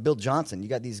 you got Bill Johnson, you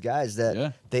got these guys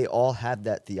that they all have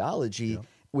that theology,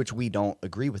 which we don't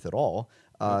agree with at all.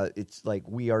 It's like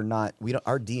our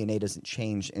DNA doesn't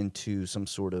change into some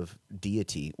sort of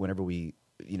deity whenever we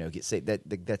get saved.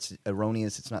 That's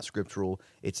erroneous. It's not scriptural.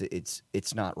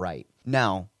 It's not right.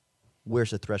 Now,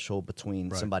 where's the threshold between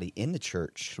somebody in the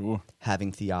church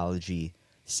having theology,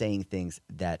 saying things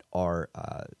that are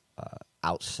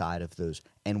outside of those,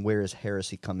 and where does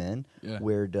heresy come in?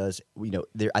 Where does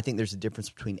I think there's a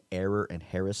difference between error and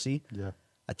heresy.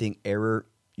 I think error,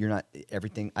 you're not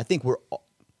everything. I think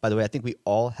by the way, I think we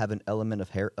all have an element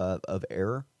of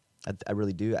error. I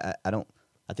really do.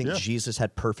 I think Jesus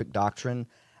had perfect doctrine.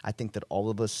 I think that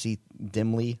all of us see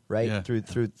dimly, right, through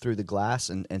the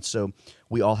glass, and so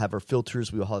we all have our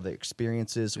filters, we all have our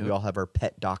experiences, we all have our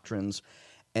pet doctrines,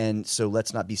 and so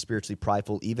let's not be spiritually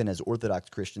prideful, even as Orthodox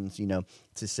Christians,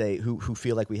 to say who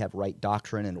feel like we have right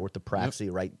doctrine and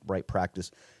orthopraxy, right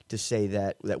practice, to say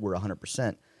that we're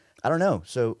 100%. I don't know.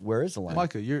 So where is the line?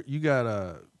 Micah, you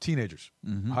got teenagers,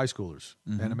 high schoolers,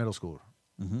 and a middle schooler,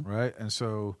 right? And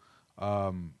so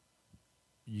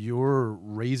you're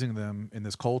raising them in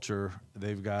this culture.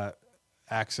 They've got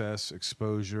access,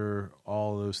 exposure,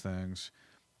 all those things.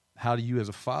 How do you as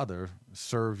a father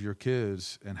serve your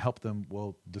kids and help them,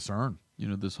 discern?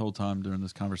 This whole time during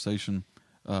this conversation,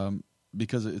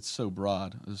 because it's so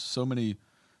broad, there's so many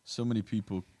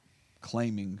people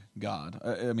claiming God.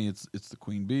 I mean, it's the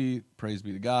queen bee, praise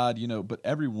be to God, but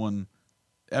everyone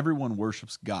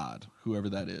worships God, whoever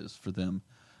that is for them.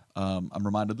 I'm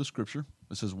reminded of the scripture.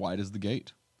 It says, wide is the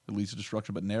gate. It leads to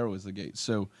destruction, but narrow is the gate.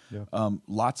 So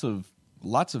lots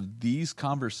of these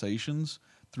conversations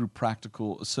through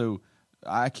practical. So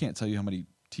I can't tell you how many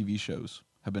TV shows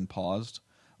have been paused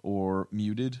or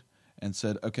muted and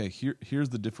said, okay, here's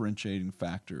the differentiating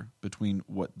factor between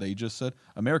what they just said.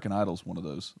 American Idol's one of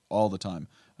those all the time.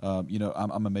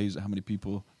 I'm amazed at how many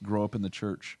people grow up in the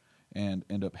church and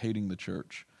end up hating the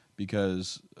church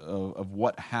because of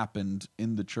what happened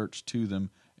in the church to them,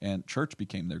 and church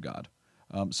became their God.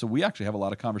 So we actually have a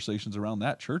lot of conversations around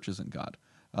that. Church isn't God.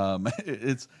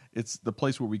 It's the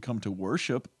place where we come to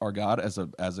worship our God as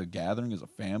a gathering, as a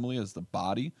family, as the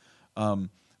body.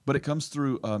 But it comes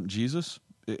through Jesus.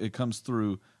 It comes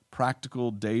through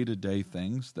practical day-to-day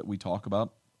things that we talk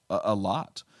about a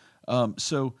lot.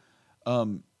 So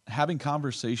having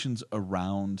conversations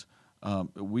around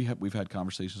we've had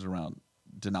conversations around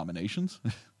denominations.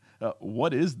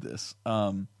 What is this?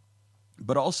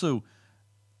 But also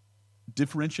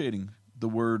differentiating the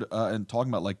word and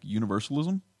talking about like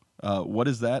universalism. What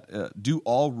is that? Do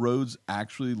all roads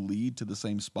actually lead to the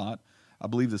same spot? I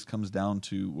believe this comes down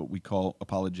to what we call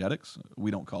apologetics.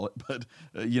 We don't call it, but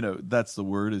that's the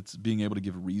word. It's being able to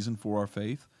give reason for our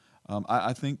faith.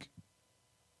 I think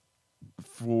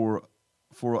for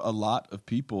a lot of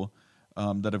people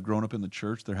that have grown up in the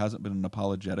church, there hasn't been an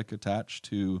apologetic attached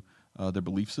to their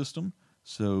belief system.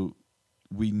 So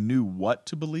we knew what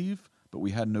to believe, but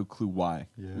we had no clue why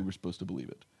we were supposed to believe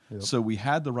it. Yep. So we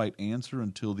had the right answer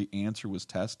until the answer was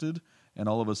tested, and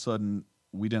all of a sudden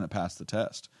we didn't pass the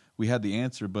test. We had the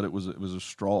answer, but it was a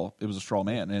straw. It was a straw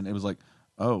man, and it was like,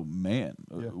 oh man,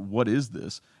 what is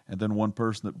this? And then one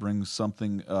person that brings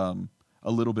something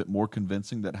a little bit more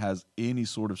convincing that has any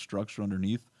sort of structure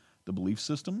underneath the belief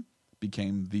system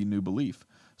became the new belief.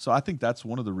 So I think that's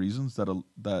one of the reasons that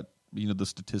the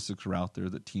statistics are out there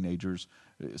that teenagers,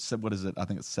 what is it? I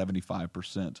think it's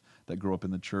 75% that grow up in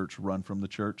the church run from the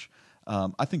church.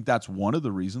 I think that's one of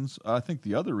the reasons. I think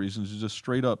the other reason is just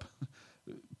straight up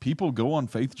people go on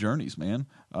faith journeys, man,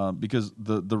 because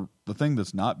the thing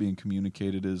that's not being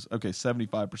communicated is, okay,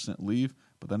 75% leave,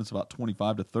 but then it's about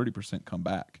 25 to 30% come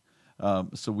back.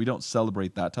 So we don't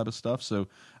celebrate that type of stuff. So,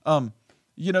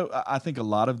 I think a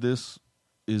lot of this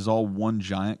is all one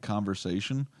giant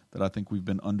conversation that I think we've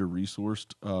been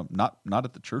under-resourced, not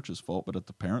at the church's fault, but at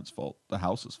the parents' fault, the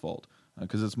house's fault,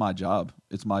 because it's my job.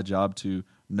 It's my job to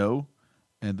know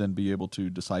and then be able to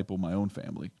disciple my own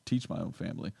family, teach my own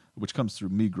family, which comes through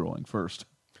me growing first.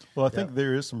 Well, I think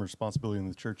there is some responsibility in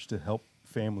the church to help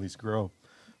families grow,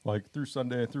 like through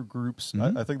Sunday, through groups.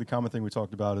 I think the common thing we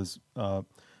talked about is,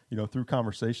 through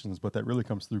conversations, but that really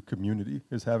comes through community,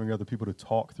 is having other people to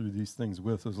talk through these things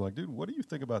with. It's like, dude, what do you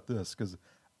think about this? Because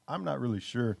I'm not really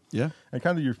sure. Yeah. And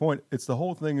kind of your point, it's the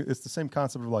whole thing. It's the same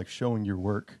concept of like showing your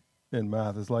work in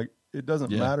math. It's like, it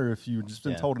doesn't matter if you've just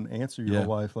been told an answer your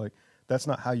whole life. Like, that's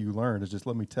not how you learn. It's just,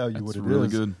 let me tell you what it really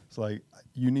is. Good. It's like,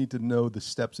 you need to know the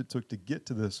steps it took to get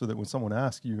to this so that when someone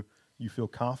asks you, you feel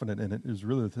confident in it. Is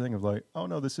really the thing of like, oh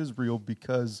no, this is real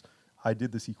because I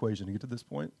did this equation to get to this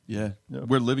point. Yeah.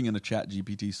 We're living in a chat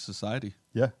GPT society.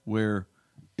 Yeah. Where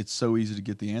it's so easy to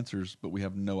get the answers, but we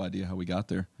have no idea how we got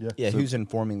there. Yeah. So, who's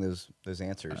informing those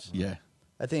answers? Yeah.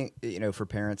 I think, for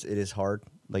parents, it is hard.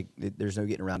 Like, there's no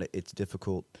getting around it. It's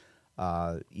difficult.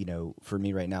 For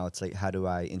me right now, it's like, how do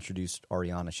I introduce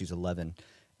Ariana? She's 11.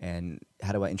 And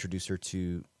how do I introduce her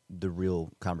to the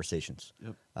real conversations?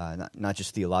 Yep. Not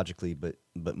just theologically, but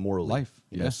morally. Life.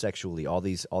 Sexually, all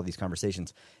these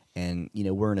conversations. And,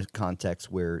 we're in a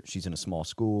context where she's in a small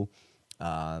school,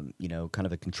 kind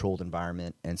of a controlled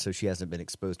environment. And so she hasn't been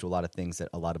exposed to a lot of things that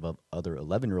a lot of other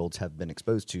 11-year-olds have been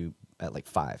exposed to at like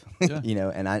 5,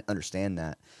 and I understand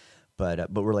that.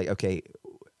 But we're like, okay,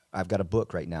 I've got a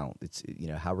book right now. It's,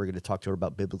 how we're going to talk to her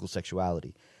about biblical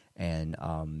sexuality. And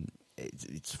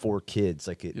it's for kids.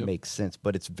 Like, it makes sense,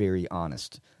 but it's very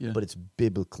honest. Yeah. But it's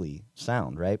biblically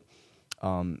sound, right?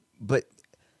 But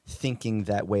thinking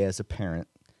that way as a parent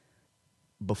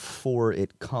before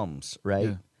it comes,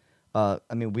 right? Yeah.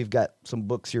 We've got some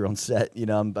books here on set.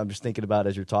 I'm just thinking about,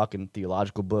 as you're talking,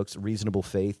 theological books, reasonable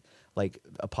faith, like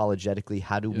apologetically,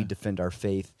 how do we defend our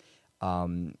faith?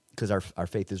 Because our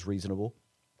faith is reasonable,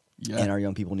 and our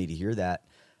young people need to hear that.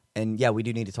 And we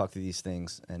do need to talk through these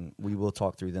things, and we will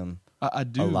talk through them. I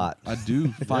do a lot. I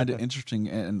do find it interesting,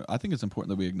 and I think it's important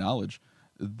that we acknowledge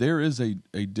there is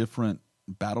a different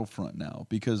battlefront now,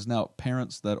 because now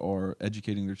parents that are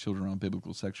educating their children on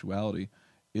biblical sexuality,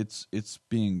 it's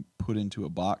being put into a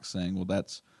box saying, well,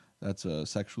 that's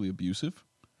sexually abusive.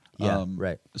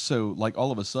 Right. So, like,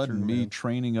 all of a sudden, me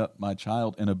training up my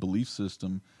child in a belief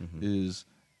system is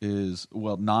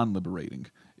non-liberating.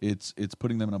 It's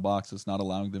putting them in a box. It's not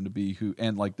allowing them to be who.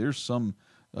 And like, there's some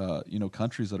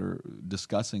countries that are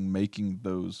discussing making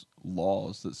those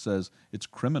laws that says it's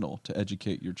criminal to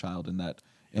educate your child in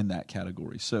that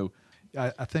category. So,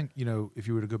 I think, if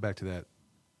you were to go back to that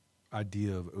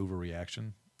idea of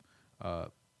overreaction,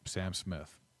 Sam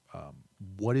Smith,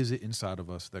 what is it inside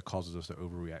of us that causes us to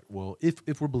overreact? Well,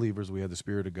 if we're believers, we have the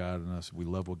Spirit of God in us, we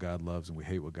love what God loves, and we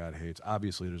hate what God hates.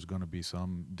 Obviously, there's going to be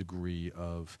some degree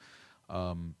of,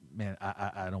 I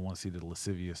don't want to see the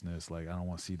lasciviousness. Like, I don't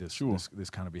want to see this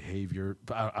kind of behavior.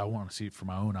 I want to see it from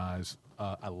my own eyes.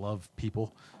 I love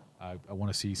people. I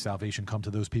want to see salvation come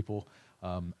to those people.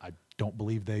 I don't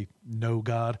believe they know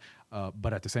God,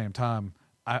 but at the same time,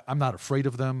 I'm not afraid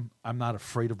of them. I'm not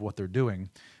afraid of what they're doing,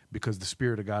 because the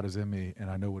Spirit of God is in me and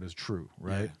I know what is true,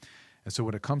 right? Yeah. And so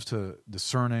when it comes to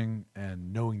discerning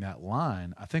and knowing that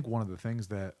line, I think one of the things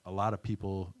that a lot of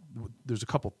people, there's a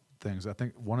couple things. I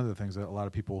think one of the things that a lot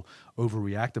of people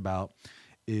overreact about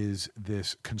is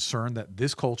this concern that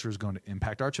this culture is going to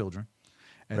impact our children.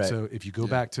 And so if you go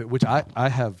back to, which I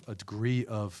have a degree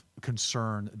of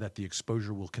concern that the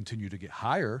exposure will continue to get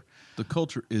higher. The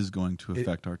culture is going to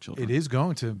affect our children. It is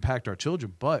going to impact our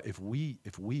children. But if we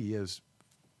as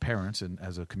parents and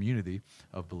as a community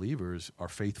of believers are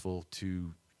faithful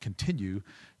to continue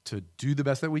to do the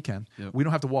best that we can, we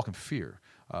don't have to walk in fear.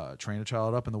 Train a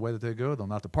child up in the way that they go, they'll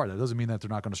not depart. That doesn't mean that they're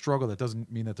not going to struggle. That doesn't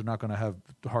mean that they're not going to have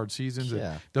hard seasons. It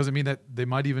doesn't mean that they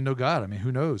might even know God. I mean,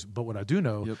 who knows? But what I do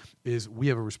know is we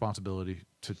have a responsibility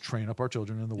to train up our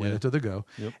children in the way that they go.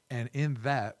 And in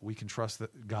that, we can trust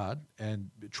that God and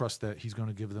trust that He's going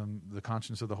to give them the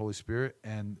conscience of the Holy Spirit,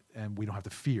 and we don't have to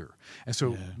fear. And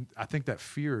so I think that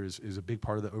fear is a big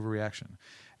part of the overreaction.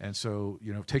 And so,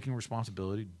 taking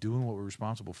responsibility, doing what we're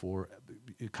responsible for,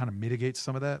 it kind of mitigates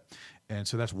some of that. And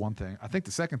so that's one thing. I think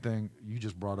the second thing you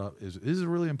just brought up is a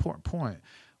really important point.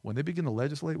 When they begin to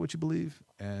legislate what you believe,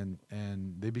 and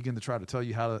they begin to try to tell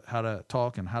you how to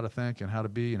talk and how to think and how to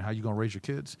be and how you're going to raise your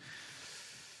kids,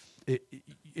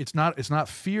 it's not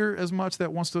fear as much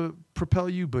that wants to propel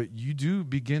you, but you do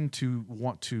begin to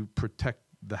want to protect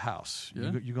the house.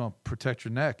 You're going to protect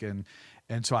your neck, and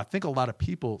so I think a lot of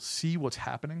people see what's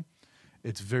happening.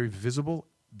 It's very visible.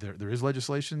 There is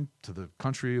legislation to the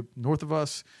country north of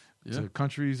us, to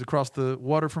countries across the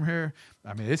water from here.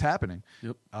 I mean, it's happening.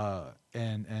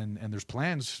 And there's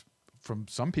plans from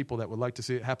some people that would like to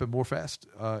see it happen more fast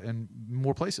in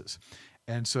more places.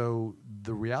 And so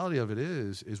the reality of it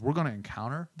is we're going to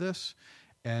encounter this,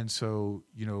 And so,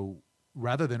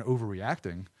 rather than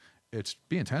overreacting, it's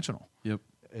be intentional. Yep.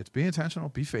 It's be intentional,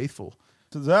 be faithful.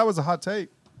 So that was a hot take.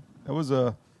 That was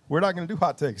a. We're not going to do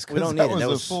hot takes. We don't that need it.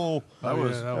 was a full. That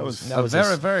was That was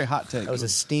very, a- very hot take. That was a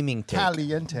steaming take.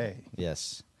 Caliente.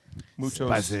 Yes.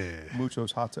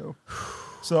 Muchos hato.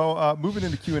 So moving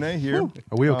into Q&A here.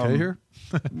 Are we okay here?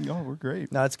 No, we're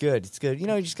great. No, it's good. It's good. You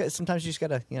just got, sometimes you just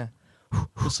gotta,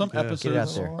 Well, some Get it out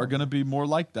episodes there. are going to be more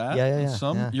like that. Yeah.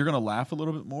 Some Yeah. you're going to laugh a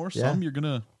little bit more. Yeah. Some you're going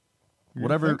to You're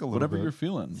whatever gonna think a little bit. you're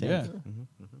feeling. Think. Yeah.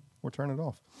 Or turn it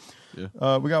off.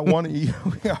 Yeah. We got one. We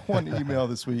got one email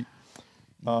this week.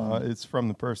 It's from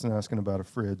the person asking about a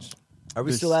fridge. Are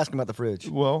we still asking about the fridge?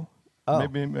 Well, Oh.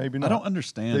 maybe I not. don't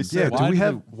understand. They said- Do we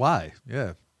have they- why?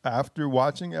 Yeah. After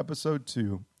watching episode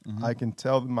 2, I can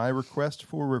tell that my request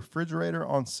for a refrigerator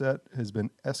on set has been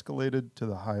escalated to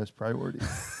the highest priority.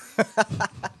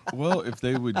 Well, if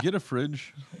they would get a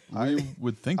fridge, we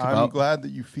would think I'm about. glad that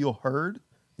you feel heard.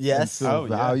 Yes. And feel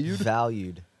yeah. valued.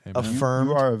 Valued. Amen. You- Affirmed.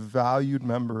 You are a valued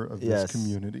member of Yes. this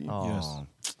community. Oh.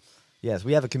 Yes,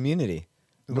 we have a community.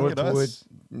 Look at Northwood us.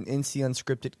 NC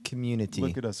Unscripted community.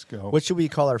 Look at us go. What should we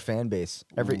call our fan base?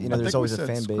 I There's think always we a said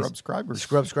fan base. Scrubscribers.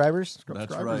 Scrubscribers?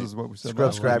 That's Scrubscribers right. is what we said.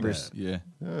 Scrubscribers. Yeah.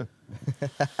 Yeah,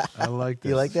 I like that.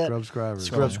 You like that? Scrubscribers.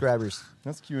 Scrubscribers.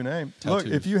 that's Q&A. Look,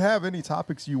 if you have any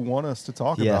topics you want us to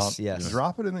talk Yes, about, yes.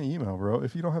 drop it in the email, bro.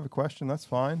 If you don't have a question, that's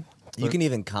fine. You But- can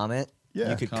even comment.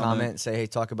 Yeah. You could Comment. comment, say, hey,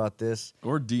 talk about this.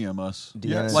 Or DM us. DM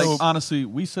Yeah, us. Like So- honestly,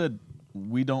 we said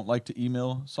we don't like to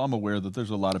email, so I'm aware that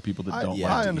there's a lot of people that don't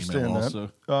like I to understand email.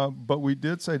 that. Also, But we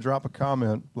did say drop a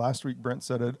comment. Last week, Brent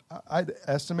said it. I'd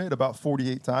estimate about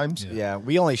 48 times. Yeah,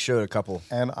 we only showed a couple.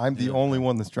 And I'm the only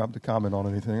one that's dropped a comment on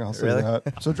anything. I'll say Really?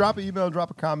 that. So drop an email,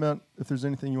 drop a comment if there's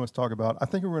anything you want to talk about. I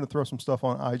think we're going to throw some stuff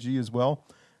on IG as well.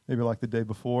 Maybe like the day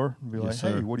before. Be like, Yes,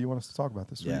 hey, sir. what do you want us to talk about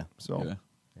this Yeah. week? So Yeah.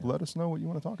 let us know what you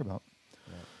want to talk about.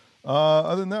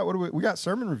 Other than that, what do we got?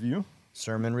 Sermon review.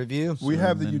 Sermon review. We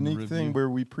have the Sermon unique review. thing where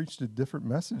we preached a different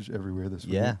message everywhere this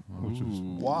week. Yeah. Which was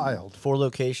Ooh. wild. 4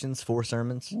 locations, 4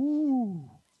 sermons. Ooh.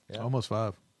 Yeah. Almost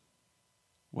 5.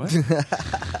 what?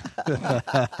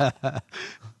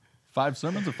 5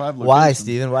 sermons or 5 locations? Why,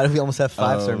 Stephen? Why do we almost have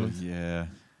 5 Oh, sermons? Yeah.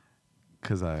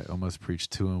 Because I almost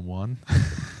preached 2 in 1.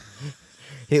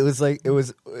 It was like it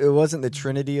wasn't the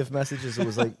trinity of messages. It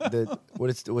was like the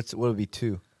what would be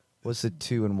 2? What's the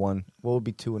 2 and 1? What would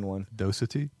be 2 and 1?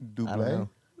 Docity? I don't Double. know.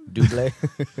 Double.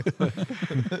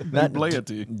 Not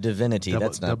Dubleity. divinity. Double-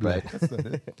 That's not double. right. That's not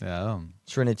it. Yeah.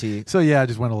 Trinity. So, yeah, I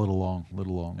just went a little long.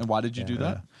 And why did you do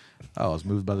that? Oh, I was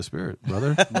moved by the Spirit,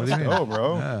 brother. What do you mean? Oh,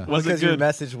 bro. Yeah. Was it Because your good?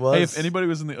 message was. Hey, if anybody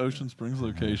was in the Ocean Springs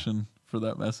location for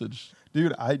that message,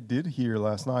 Dude, I did hear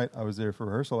last night. I was there for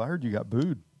rehearsal. I heard you got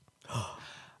booed.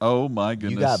 oh my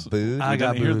goodness, you got booed. I We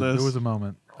got didn't hear booed. this. There was a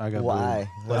moment. I got Why?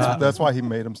 booed. That's why he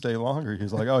made him stay longer.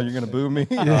 He's like, "Oh, you're gonna boo me?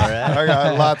 right. I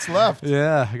got lots left."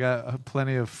 Yeah, I got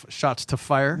plenty of shots to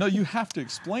fire. No, you have to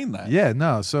explain that. Yeah,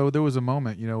 no. So there was a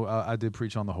moment, I did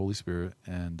preach on the Holy Spirit,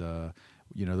 and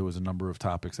there was a number of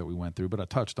topics that we went through, but I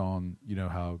touched on,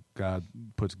 how God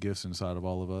puts gifts inside of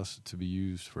all of us to be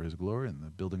used for His glory and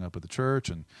the building up of the church,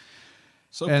 and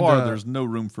So And, far, there's no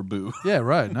room for boo. yeah,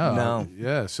 right, no, No.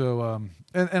 yeah. So,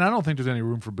 and I don't think there's any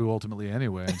room for boo ultimately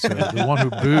anyway. And so the one who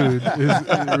booed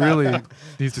really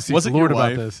needs to seek Was the it Lord your about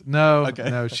wife? this. No, Okay.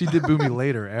 no, she did boo me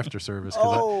later after service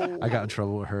because Oh. I got in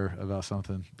trouble with her about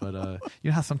something. But you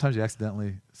know how sometimes you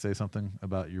accidentally say something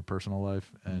about your personal life,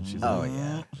 and she's Oh like,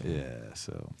 yeah. yeah.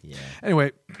 So Yeah.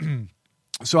 anyway,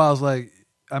 so I was like,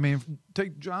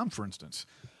 take John for instance.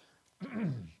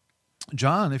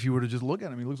 John, if you were to just look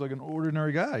at him, he looks like an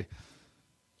ordinary guy.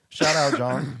 Shout out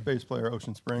John, bass player,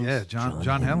 Ocean Springs. Yeah,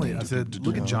 John Henley. I said,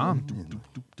 look at John.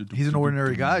 He's an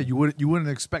ordinary guy. You wouldn't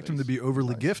expect him to be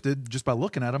overly gifted just by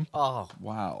looking at him. Oh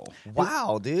Wow.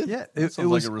 wow, dude. Yeah, That sounds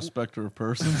like a respecter of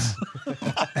persons.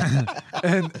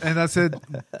 and I said,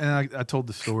 and I told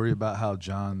the story about how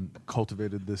John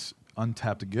cultivated this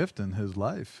untapped gift in his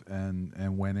life and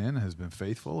went in and has been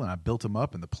faithful, and I built him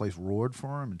up and the place roared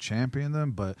for him and championed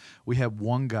them. But we had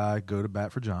one guy go to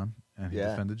bat for John, and he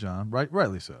Yeah. defended John,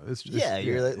 rightly so. Yeah,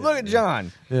 you're like, look at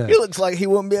John. Yeah. He looks like he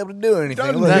wouldn't be able to do anything.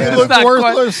 Doesn't Look he at look not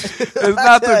worthless? It's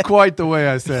not quite the way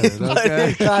I said it.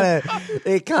 Okay.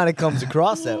 it kind of comes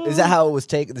across that. Is that how it was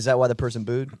taken? Is that why the person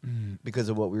booed? Because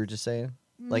of what we were just saying?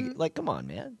 Like, come on,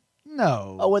 man.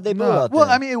 No. Oh, what'd they boo no. out Well,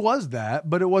 there? I mean, it was that,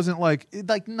 but it wasn't like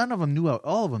none of them knew.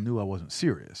 All of them knew I wasn't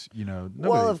serious. Nobody,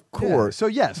 Well, of course. Yeah. So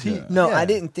yes, he. Yeah. No, yeah. I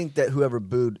didn't think that whoever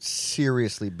booed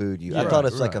seriously booed you. I Yeah. thought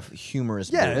Right, it's like a right.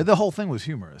 humorous Yeah, boo. the whole thing was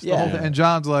humorous. The Yeah. whole thing, and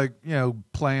John's like,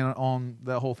 playing on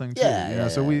that whole thing too. Yeah,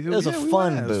 So yeah. we It was a we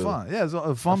fun went. It was boo. fun. Yeah, it was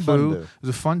a fun fun boo. boo. It was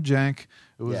a fun jank.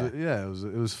 It It was Yeah.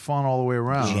 it was fun all the way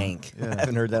around. Jank. Yeah. I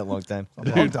haven't heard that in a long time. A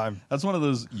long time. That's one of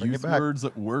those Bring it youth back. words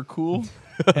that were cool,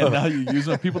 and now you use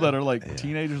them. People that are like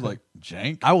teenagers, like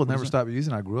jank. I will never stop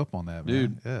using it. I grew up on that, man.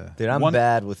 Dude. Yeah. Dude, I'm One-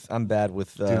 bad with. Dude,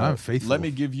 I'm faithful. Let me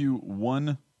give you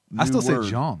one. I still new say word.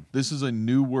 John. This is a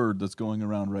new word that's going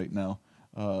around right now.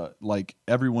 Like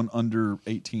everyone under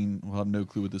 18 will have no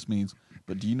clue what this means.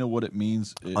 But do you know what it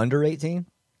means? Under 18?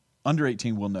 Under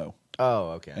 18 will know. Oh,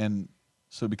 okay. And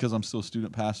so because I'm still a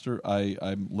student pastor,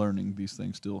 I'm learning these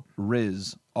things still.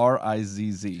 Riz,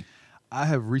 R-I-Z-Z. I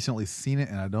have recently seen it,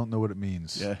 and I don't know what it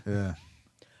means. Yeah.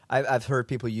 I've heard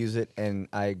people use it, and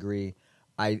I agree.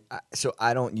 So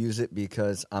I don't use it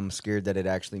because I'm scared that it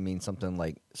actually means something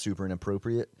like super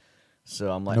inappropriate.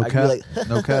 So I'm like, No I cap. could be like,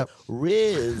 No cap.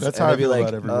 Riz. That's and how I I'd be feel like,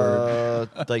 about every word.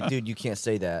 like, dude, you can't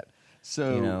say that.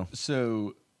 So You know.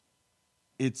 so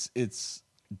it's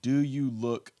do you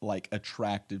look like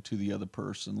attractive to the other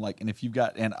person? Like, and if you've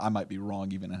got, and I might be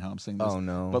wrong even in how I'm saying this. Oh,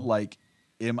 no. But like,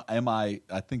 am I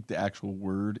think the actual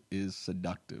word is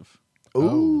seductive.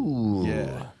 Ooh.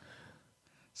 Yeah.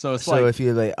 So it's So like if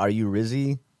you're like, are you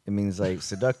Rizzy? It means like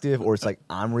seductive, or it's like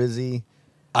I'm Rizzy.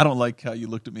 I don't like how you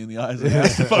looked at me in the eyes and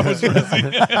asked if I was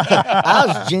Rizzy. I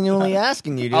was genuinely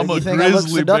asking you, dude. I'm you a think I look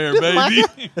grizzly bear,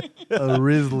 seductive, baby. A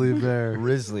grizzly bear.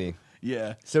 Rizzly.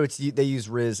 Yeah. So they use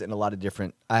Riz in a lot of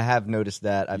different. I have noticed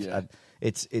that.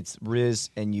 It's Riz,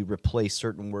 and you replace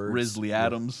certain words. Risley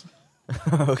Adams,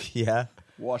 Oh yeah.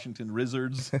 Washington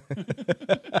Wizards.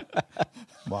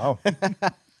 Wow.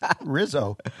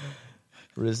 Rizzo.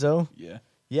 Rizzo. Yeah.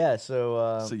 Yeah.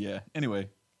 So So yeah. Anyway,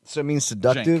 so it means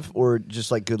seductive or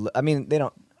just like good. I mean, they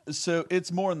don't. so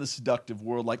it's more in the seductive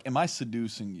world. Like, am I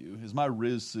seducing you? Is my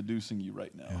Riz seducing you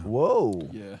right now? Whoa.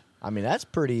 Yeah. I mean, that's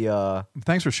pretty.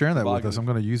 Thanks for sharing that with Vodka. us. I'm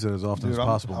going to use it as often Dude, as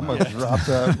possible. I'm now. going to drop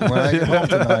that when I get home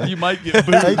tonight. You might get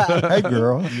booed. Hey,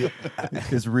 girl.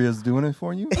 Is Riz doing it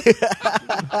for you?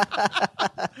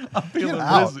 I'm feeling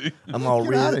out. Rizzy. I'm all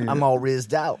Get outta here. I'm all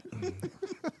rizzed out.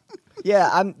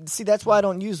 Yeah. See, that's why I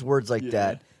don't use words like Yeah.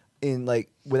 that in like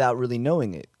without really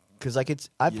knowing it, because like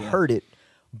I've Yeah. heard it,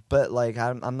 but like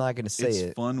I'm not going to say It's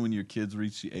it. fun when your kids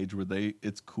reach the age where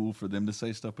it's cool for them to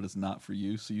say stuff, but it's not for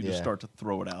you. So you just Yeah. start to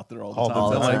throw it out there all the All time.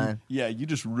 the So, like, time. yeah, you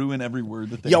just ruin every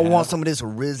word that they Y'all have. want some of this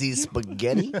Rizzy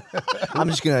spaghetti? I'm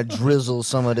just gonna drizzle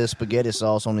some of this spaghetti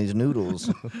sauce on these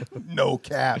noodles. No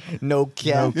cap. No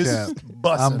cap. This cap. is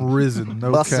bussin'. I'm risen.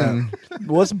 No Bussin'. cap.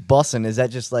 What's bussin'? Is that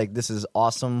just like this is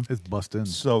awesome? It's busting.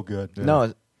 So good.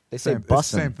 No, they say It's the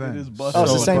same bussin'. thing. It is Oh, busted.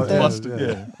 it's the same thing? Busted.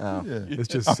 Yeah. Oh. Yeah. It's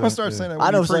just I'm going to so- start yeah. saying that I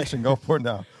when know you it's like- preach and go for it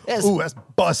now. Yes. Ooh, that's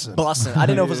bussin'. Bussin'. I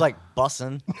didn't know if it was like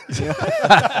bussin'.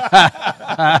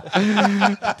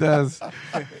 Does.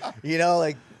 You know,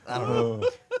 like I don't know.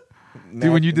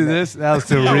 Dude, when you did this, that was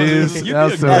so Yeah, Riz. you'd be That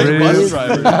was a so great bus Riz.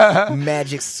 driver.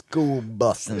 Magic school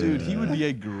bussin'. Dude, he would be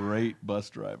a great bus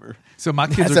driver. So my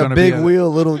kids That's are a going to big be wheel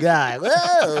little guy.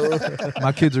 Whoa.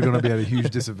 my kids are going to be at a huge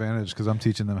disadvantage because I'm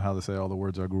teaching them how to say all the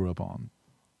words I grew up on.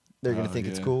 They're gonna Oh, think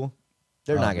it's yeah. cool.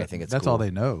 They're not gonna think it's That's cool. all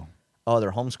they know. Oh,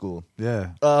 they're homeschooled.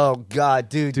 Yeah. Oh God,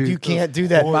 dude, Dude, you can't do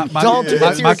that. my- Don't do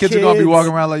that to my your kids are going to be kids.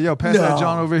 walking around like, yo, pass that No.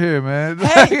 John over here, man.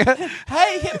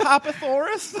 Hey, hip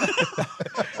hopathaurus.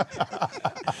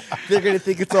 They're gonna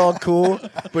think it's all cool,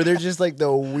 but they're just like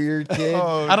the weird kid.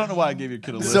 I don't know why I gave your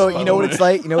kid a list. So by you know the what way. it's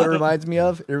like? You know what it reminds me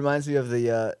of? It reminds me of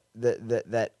the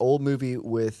that old movie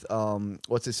with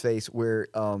what's his face where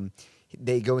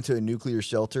they go into a nuclear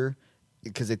shelter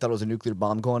because they thought it was a nuclear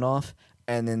bomb going off,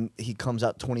 and then he comes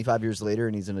out 25 years later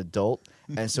and he's an adult,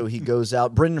 and so he goes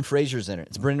out. Brendan Fraser's in it.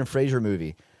 It's a Brendan Fraser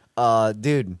movie.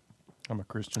 Dude, I'm a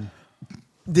Christian.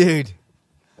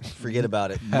 forget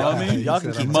about it. Mummy? Y'all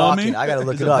can keep Mummy? talking. I gotta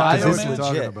look Is it it up Bio because Man? it's What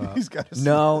are you legit. talking about? He's got to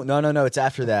No. It's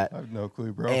after that. I have no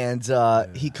clue, bro.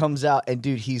 And he comes out, and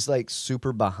dude, he's like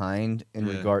super behind in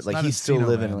Yeah. regard. It's Like not he's still Encino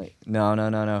living. Man. Like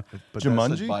no. But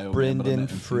Jumanji? Says Bio Man, but I Brendan meant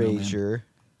Encino Man. Fraser.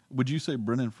 Would you say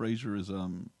Brendan Fraser is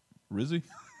Rizzy?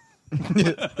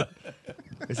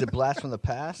 Is it Blast from the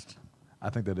Past? I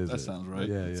think that is That it. sounds right.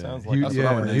 Yeah, yeah. sounds like- that's what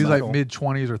I would He was name like Michael. mid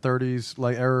 20s or 30s,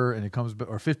 like error, and he comes back,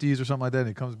 or 50s or something like that, and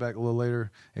he comes back a little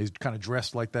later. And he's kind of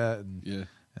dressed like that and Yeah.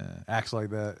 acts like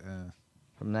that.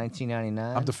 From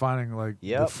 1999. I'm defining like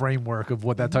Yep. the framework of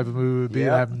what that type of movie would be.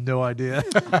 Yep. I have no idea.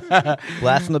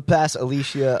 Blast from the Past.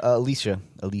 Alicia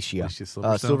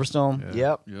Silverstone? Silverstone. Yeah.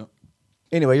 Yep. Yep.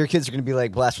 Anyway, your kids are gonna be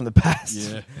like Blast from the Past.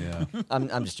 Yeah. Yeah.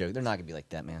 I'm just joking. They're not gonna be like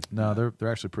that, man. No,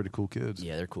 they're actually pretty cool kids.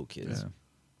 Yeah, they're cool kids. Yeah.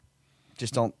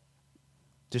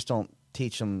 Just don't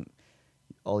teach them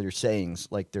all your sayings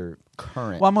like they're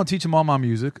current. Well, I'm gonna teach them all my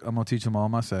music. I'm gonna teach them all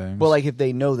my sayings. Well, like if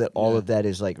they know that all Yeah. of that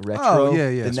is like retro, Oh, yeah,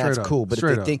 then that's straight up. cool. But if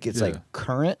Straight they up. think it's Yeah. like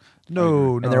current,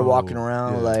 no, and they're walking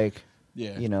around Yeah. like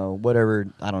Yeah. You know, whatever.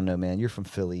 I don't know, man. You're from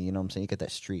Philly. You know what I'm saying? You got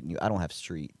that street. And I don't have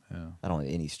street. Yeah. I don't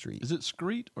have any street. Is it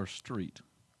street or street?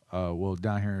 Well,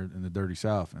 down here in the dirty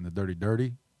South, and the dirty,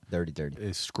 Dirty.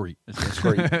 is screet. It's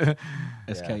Street.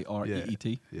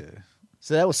 SKREET. Yeah.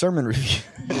 So that was sermon review.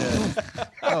 Yeah.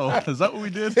 Oh, is that what we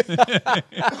did?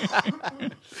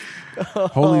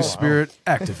 Holy Spirit,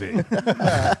 activate.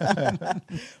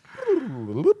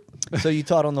 So you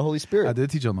taught on the Holy Spirit. I did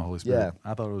teach on the Holy Spirit.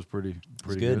 Yeah. I thought it was pretty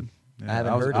good. good. I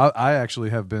haven't heard it. I actually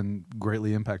have been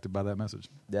greatly impacted by that message.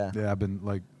 Yeah. Yeah, I've been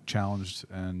like challenged,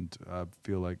 and I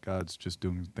feel like God's just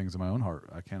doing things in my own heart.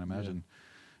 I can't imagine,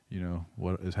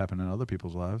 what is happening in other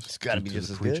people's lives. It's gotta due be to just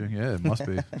the as good. preaching. Yeah, it must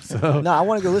be. So No, I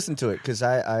want to go listen to it because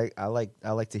I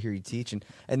like to hear you teach,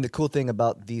 and the cool thing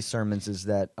about these sermons is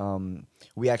that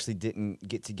we actually didn't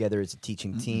get together as a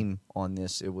teaching team on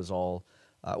this. It was all,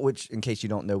 which in case you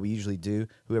don't know, we usually do.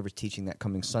 Whoever's teaching that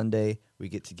coming Sunday, we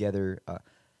get together.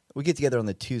 We get together on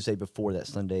the Tuesday before that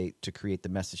Sunday to create the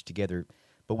message together.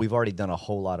 But we've already done a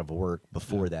whole lot of work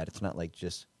before that. It's not like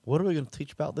just what are we going to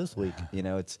teach about this week?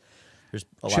 There's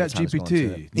a lot of time going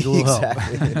to it. Need a little help.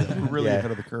 Exactly. We're really Yeah.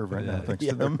 ahead of the curve right now, thanks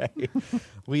to them. Right.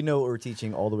 We know what we're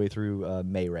teaching all the way through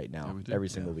May right now, Yeah, we do. every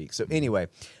single week. So anyway,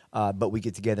 but we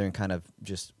get together and kind of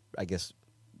just, I guess,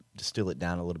 distill it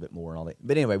down a little bit more and all that.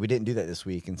 But anyway, we didn't do that this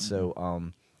week, and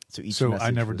so each So I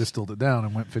message never was, distilled it down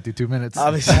and went 52 minutes.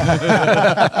 obviously.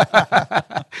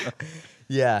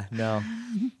 Yeah, no,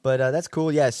 but that's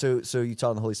cool. Yeah, so you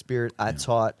taught on the Holy Spirit. I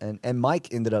taught, and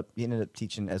Mike ended up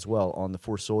teaching as well on the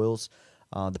 4 soils,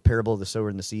 the parable of the sower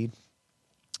and the seed,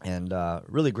 and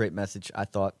really great message. I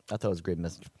thought it was a great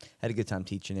message. Had a good time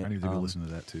teaching it. I need to go listen to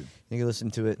that too. You can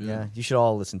listen to it. Yeah. Yeah, you should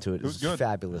all listen to it. It was good.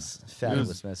 fabulous,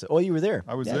 fabulous message. Oh, you were there.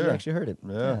 I was Yeah, there. You actually heard it.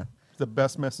 Yeah. The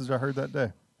best message I heard that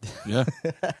day. Yeah.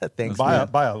 Thanks. By man.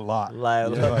 a lot.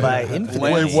 By infinite. It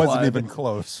wasn't Landslide. even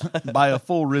close. By a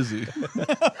full Rizzy.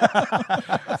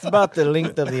 It's about the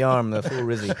length of the arm, the full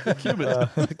rizzy.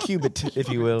 Cubit, if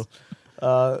you will.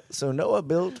 So Noah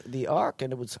built the ark,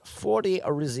 and it was 40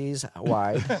 rizzis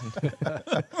wide.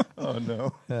 Oh,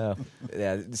 no.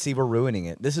 Yeah, see, we're ruining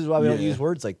it. This is why we don't Yeah. use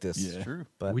words like this. Yeah. True.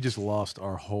 But We just lost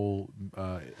our whole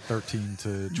 13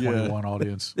 to 21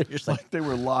 audience. they're just like, Like they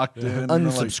were locked in. and they're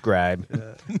like,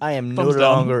 unsubscribe. I am no Thumbs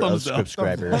down, longer a thumbs down,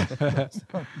 subscriber.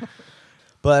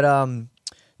 But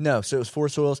no, so it was 4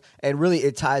 soils, and really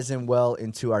it ties in well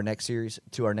into our next series,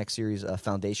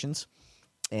 Foundations,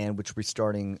 and which we're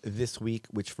starting this week,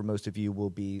 which for most of you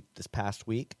will be this past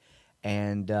week,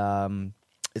 and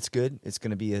it's good. It's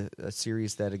going to be a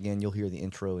series that, again, you'll hear the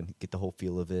intro and get the whole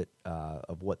feel of it,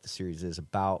 of what the series is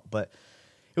about. But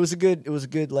it was a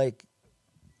good like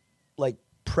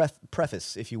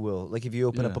preface, if you will. Like if you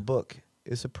open up Yeah. a book,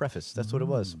 it's a preface. That's what it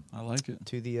was I like it.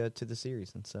 to the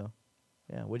series. And so,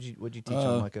 yeah, what'd you teach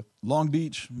on, Micah? Long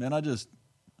Beach, man. I just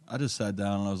sat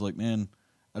down and I was like, man,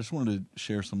 I just wanted to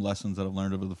share some lessons that I've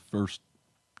learned over the first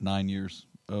 9 years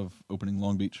of opening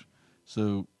Long Beach.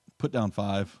 So put down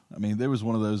 5. I mean, there was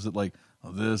one of those that like,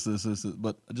 oh, this,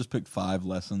 but I just picked 5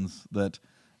 lessons that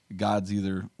God's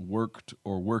either worked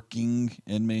or working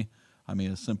in me. I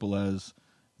mean, as simple as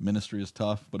ministry is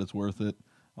tough, but it's worth it,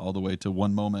 all the way to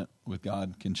one moment with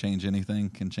God can change anything,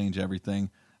 can change everything.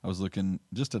 I was looking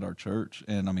just at our church,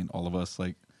 and I mean, all of us,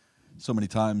 like so many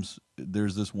times,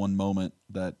 there's this one moment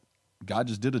that God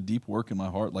just did a deep work in my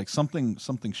heart, like something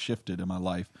shifted in my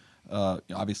life.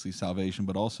 Obviously salvation,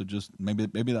 but also just maybe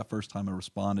that first time I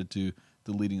responded to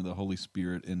the leading of the Holy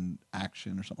Spirit in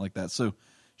action or something like that. So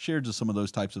shared just some of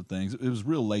those types of things. It was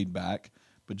real laid back,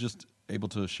 but just able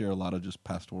to share a lot of just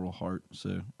pastoral heart.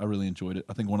 So I really enjoyed it.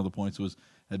 I think one of the points was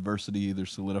adversity either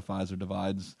solidifies or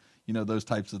divides, those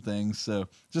types of things. So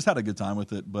just had a good time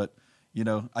with it. But,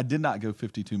 I did not go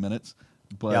 52 minutes.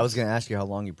 But Yeah, I was going to ask you how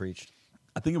long you preached.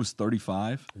 I think it was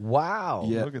 35. Wow.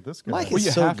 Yeah. Look at this guy. Mike Well, is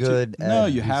you so have to. good. No,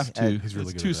 at- you have to. he's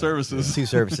really It's good 2 at that. services. 2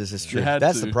 services is true. had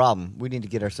That's to. the problem. We need to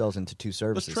get ourselves into 2 Let's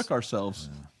services. trick ourselves.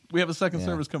 We have a second Yeah.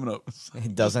 service coming up.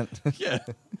 It doesn't. Yeah.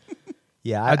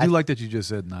 Yeah, I do like that you just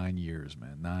said 9 years,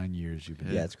 man. 9 years you've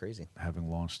been Yeah, it's crazy. having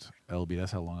launched LB.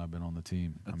 That's how long I've been on the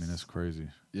team. I mean, that's crazy.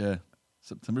 Yeah.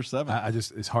 September 7th. I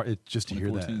just it's hard just to hear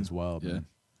that 2014. as well. Yeah. Man.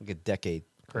 Like a decade.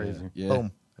 Crazy. Yeah.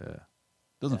 Boom. Yeah.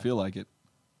 Doesn't feel like it.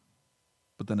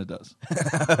 But then it does.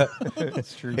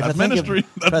 It's true. If I That's think ministry.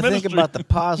 If That's I think ministry. about the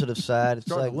positive side, it's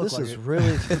Starting like to look this like is it.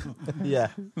 really yeah.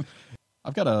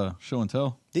 I've got a show and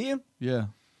tell. Do you? Yeah.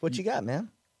 What you got, man?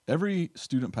 Every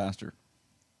student pastor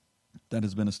that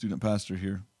has been a student pastor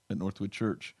here at Northwood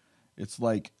Church, it's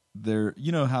like there.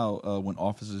 You know how when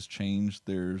offices change,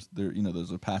 there's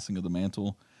a passing of the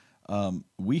mantle.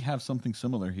 We have something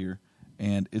similar here,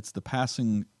 and it's the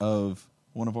passing of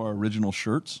one of our original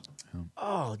shirts.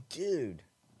 Oh, dude.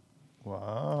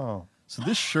 Wow. So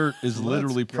this shirt is Let's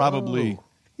literally go. probably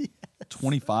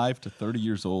 25 to 30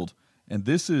 years old, and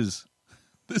this is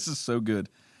so good.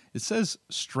 It says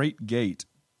straight gate,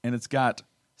 and it's got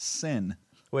sin.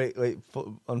 Wait,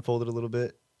 unfold it a little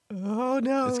bit. Oh,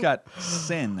 no. It's got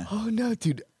sin. Oh, no,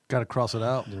 dude. Got to cross it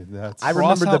out. Dude, that's I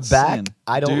Cross remember out the back. sin.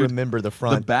 I don't Dude, remember the The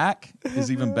front. back is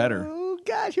even better. Oh,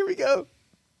 gosh. Here we go.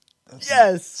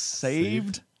 Yes.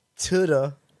 Saved To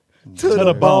the to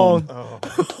the bone.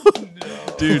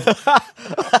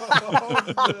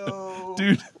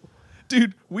 Dude.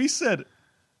 Dude, we said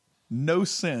no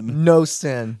sin. No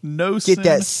sin. No sin. Get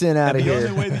that sin out And of the here.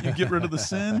 only way that you get rid of the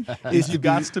sin Is is to you be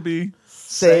got to be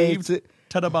saved. saved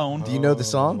to the bone. Do you know the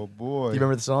song? Oh, boy. Do you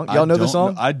remember the song? I Y'all know the don't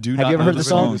song? know- I do Have not you ever know heard the the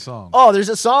song? song. Oh, there's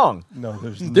a song. No,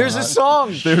 there's There's a not. song.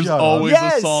 There's Shut up. always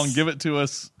Yes. a song. Give it to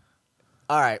us.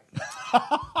 All right.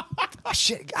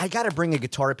 Shit, I gotta bring a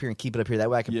guitar up here and keep it up here. That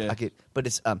way I can. Yeah. I could. But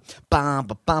it's bum ba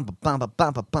bum ba bum ba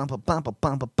bum ba bum ba bum ba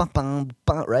bum ba bum bum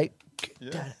bum. Right.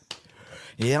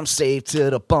 Yeah, I'm saved to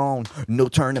the bone, no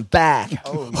turning back.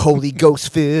 Holy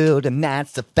Ghost filled, and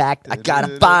that's the fact. I got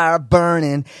a fire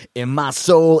burning in my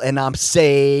soul, and I'm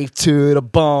saved to the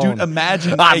bone. Dude,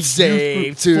 imagine a I'm youth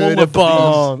saved group to full the of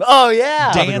bone. Oh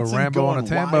yeah, Having a dancing, Rambo on a going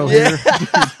Tambo wild. here.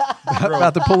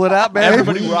 About to pull it out, man.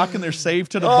 Everybody rocking their Save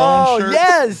to the Oh, Bone shirt.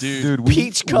 yes. Dude. Dude,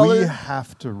 Peach color. We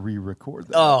have to re-record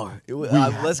that. Oh,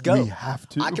 let's go. We have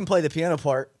to. I can play the piano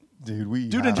part. Dude, we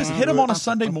Dude, have and just to hit do them it. on a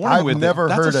Sunday morning I've with never it.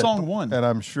 That's heard a it, song one. and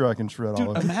I'm sure I can shred all Dude,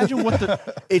 of it. imagine what the...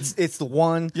 It's the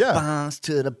one. Yeah. Bounce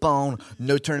to the bone.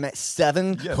 No turning back.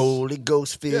 7. Yes. Holy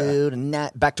Ghost filled. And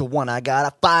that back to 1. I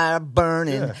got a fire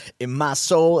burning in my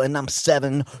soul, and I'm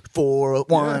 7 for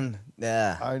 1.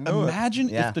 Yeah. I know Imagine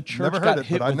Yeah. if the church Never heard got it,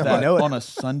 hit but I with know that it. I know it. on a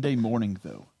Sunday morning,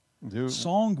 though. it. Dude,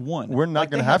 Song one. we're not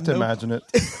Like, going they to have to no- imagine it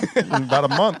in about a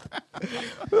month.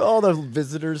 All the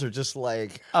visitors are just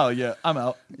like, Oh, yeah, I'm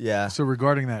out. yeah. So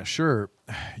regarding that shirt,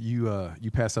 you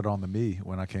passed that on to me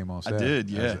when I came on set. did,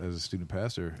 yeah. as a student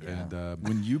pastor, and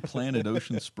When you planted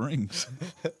Ocean Springs.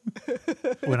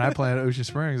 when I planted Ocean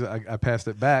Springs, I passed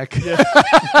it back. Yeah,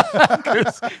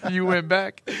 you went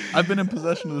back. I've been in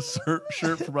possession of this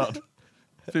shirt for about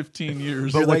 15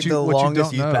 years. You're what like you- the what you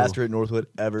longest don't youth know- pastor at Northwood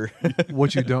ever.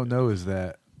 What you don't know is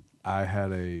that I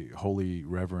had a holy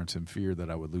reverence and fear that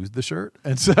I would lose the shirt,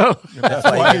 and so That's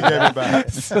why you gave it back.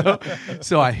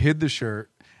 so I hid the shirt.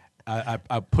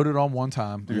 I put it on one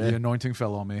time. The anointing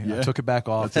fell on me. Yeah. I took it back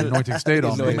off. The anointing stayed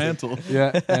on It's the me. mantle.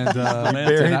 Yeah, and,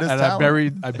 buried his I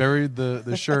talent. buried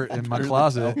the shirt in my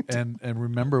closet and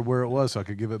remember where it was so I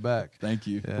could give it back. Thank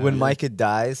you. Yeah. When Micah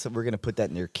dies, we're going to put that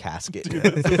in your casket. Do we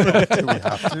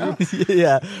have to?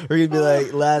 Yeah. We're going to be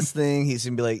like, last thing, he's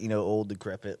going to be like, old,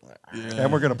 decrepit.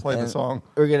 And we're going to play the song.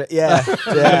 We're going to, yeah.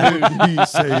 Be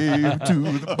saved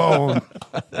to the bone.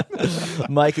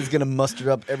 Mike is going to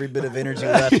muster up every bit of energy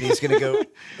left, and he's going to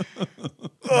go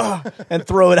 "Ugh," and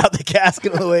throw it out the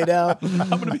casket on the way down. Dude,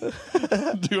 I'm going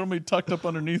to be tucked up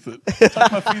underneath it.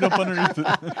 Tuck my feet up underneath it.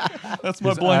 That's my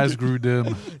His blanket. eyes grew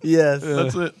dim. Yes.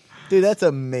 That's it. Dude, that's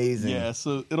amazing. Yeah,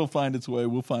 so it'll find its way.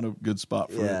 We'll find a good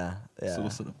spot for Yeah. it. Yeah. So we'll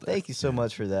sit up there. Thank you so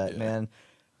much for that, Yeah. man.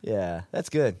 Yeah, that's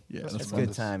good. Yeah, that's that's good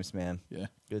fun. times, man. Yeah.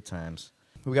 Good times.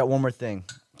 We got one more thing.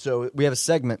 So we have a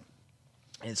segment.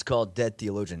 It's called Dead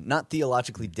Theologian. Not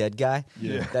theologically dead guy.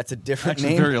 Yeah. That's a different Actually,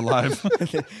 name. very alive.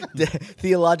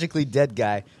 Theologically dead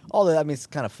guy. Although, I mean, it's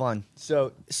kind of fun.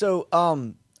 So,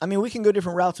 I mean, we can go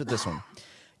different routes with this one.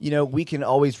 We can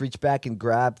always reach back and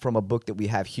grab from a book that we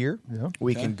have here. Yeah.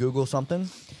 We can Google something.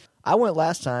 I went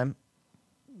last time.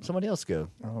 Somebody else go.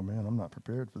 Oh, man, I'm not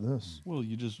prepared for this. Well,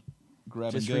 you just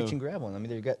grab Just and go. reach and grab one. I mean,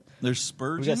 there you got. There's We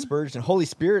Spurgeon. got Spurgeon. Holy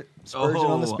Spirit. Spurgeon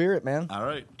on the Oh. Spirit, man. All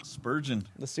right, Spurgeon.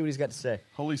 Let's see what he's got to say.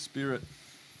 Holy Spirit.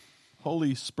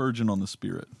 Holy Spurgeon on the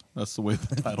Spirit. That's the way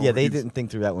the title Yeah, they reads. didn't think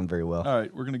through that one very well. All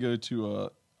right, we're going to go to,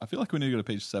 I feel like we need to go to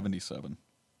page 77.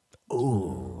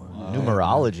 Ooh,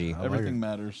 numerology. Everything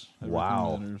matters. Everything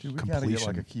Wow. matters. Dude, we got to get Completion.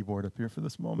 like a keyboard up here for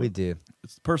this moment. We do.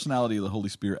 It's the personality of the Holy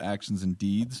Spirit, actions and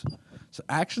deeds. So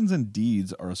actions and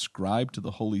deeds are ascribed to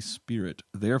the Holy Spirit.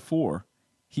 Therefore,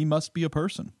 he must be a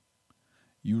person.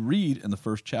 You read in the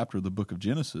first chapter of the book of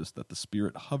Genesis that the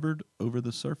Spirit hovered over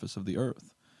the surface of the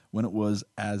earth when it was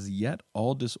as yet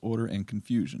all disorder and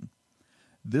confusion.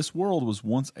 This world was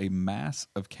once a mass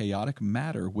of chaotic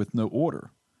matter with no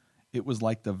order. It was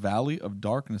like the valley of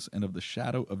darkness and of the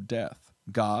shadow of death.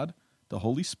 God, the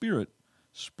Holy Spirit,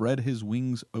 spread his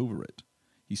wings over it.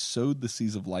 He sowed the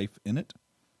seeds of life in it.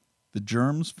 The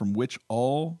germs from which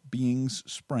all beings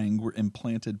sprang were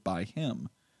implanted by him.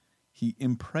 He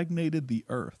impregnated the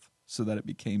earth so that it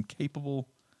became capable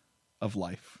of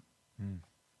life.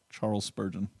 Charles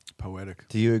Spurgeon. Poetic.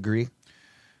 Do you agree?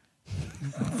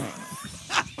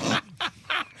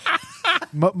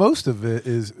 Most of it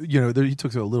is, he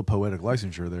took a little poetic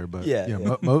licensure there, but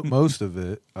most of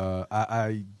it,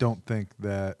 I don't think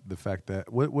that the fact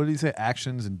that what did he say?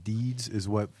 Actions and deeds is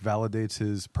what validates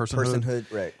his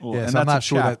personhood. Right. Well, Yeah, and so I'm that's not a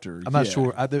sure. chapter. I'm not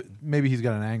sure. Maybe he's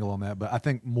got an angle on that, but I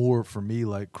think more for me,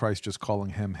 like Christ just calling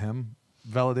him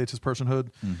validates his personhood.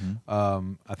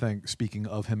 I think speaking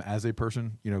of him as a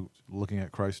person, looking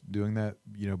at Christ doing that,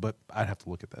 but I'd have to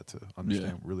look at that to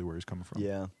understand really where he's coming from.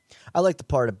 Yeah. I like the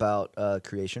part about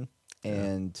creation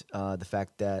and the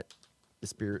fact that the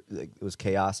Spirit, it was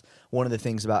chaos. One of the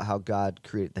things about how God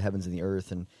created the heavens and the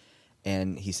earth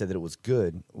and he said that it was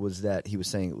good was that he was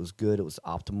saying it was good, it was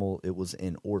optimal, it was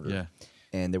in order. Yeah.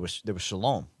 And there was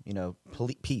shalom,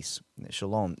 peace,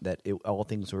 shalom, that all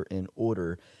things were in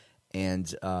order.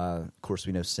 And of course,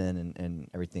 we know sin and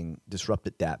everything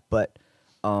disrupted that. But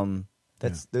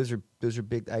those are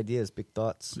big ideas, big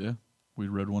thoughts. Yeah. We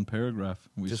read one paragraph.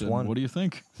 We Just said, one. "What do you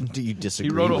think?" Do you disagree?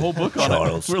 He wrote a with whole book on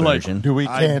Charles it. We're like, Spurgeon? Do we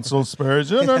cancel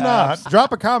Spurgeon or not?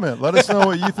 Drop a comment. Let us know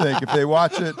what you think. If they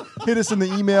watch it, hit us in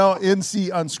the email,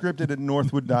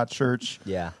 ncunscripted@northwood.church.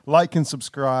 Yeah. Like and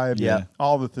subscribe. Yeah.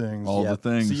 All the things. all the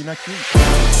things. See you next week.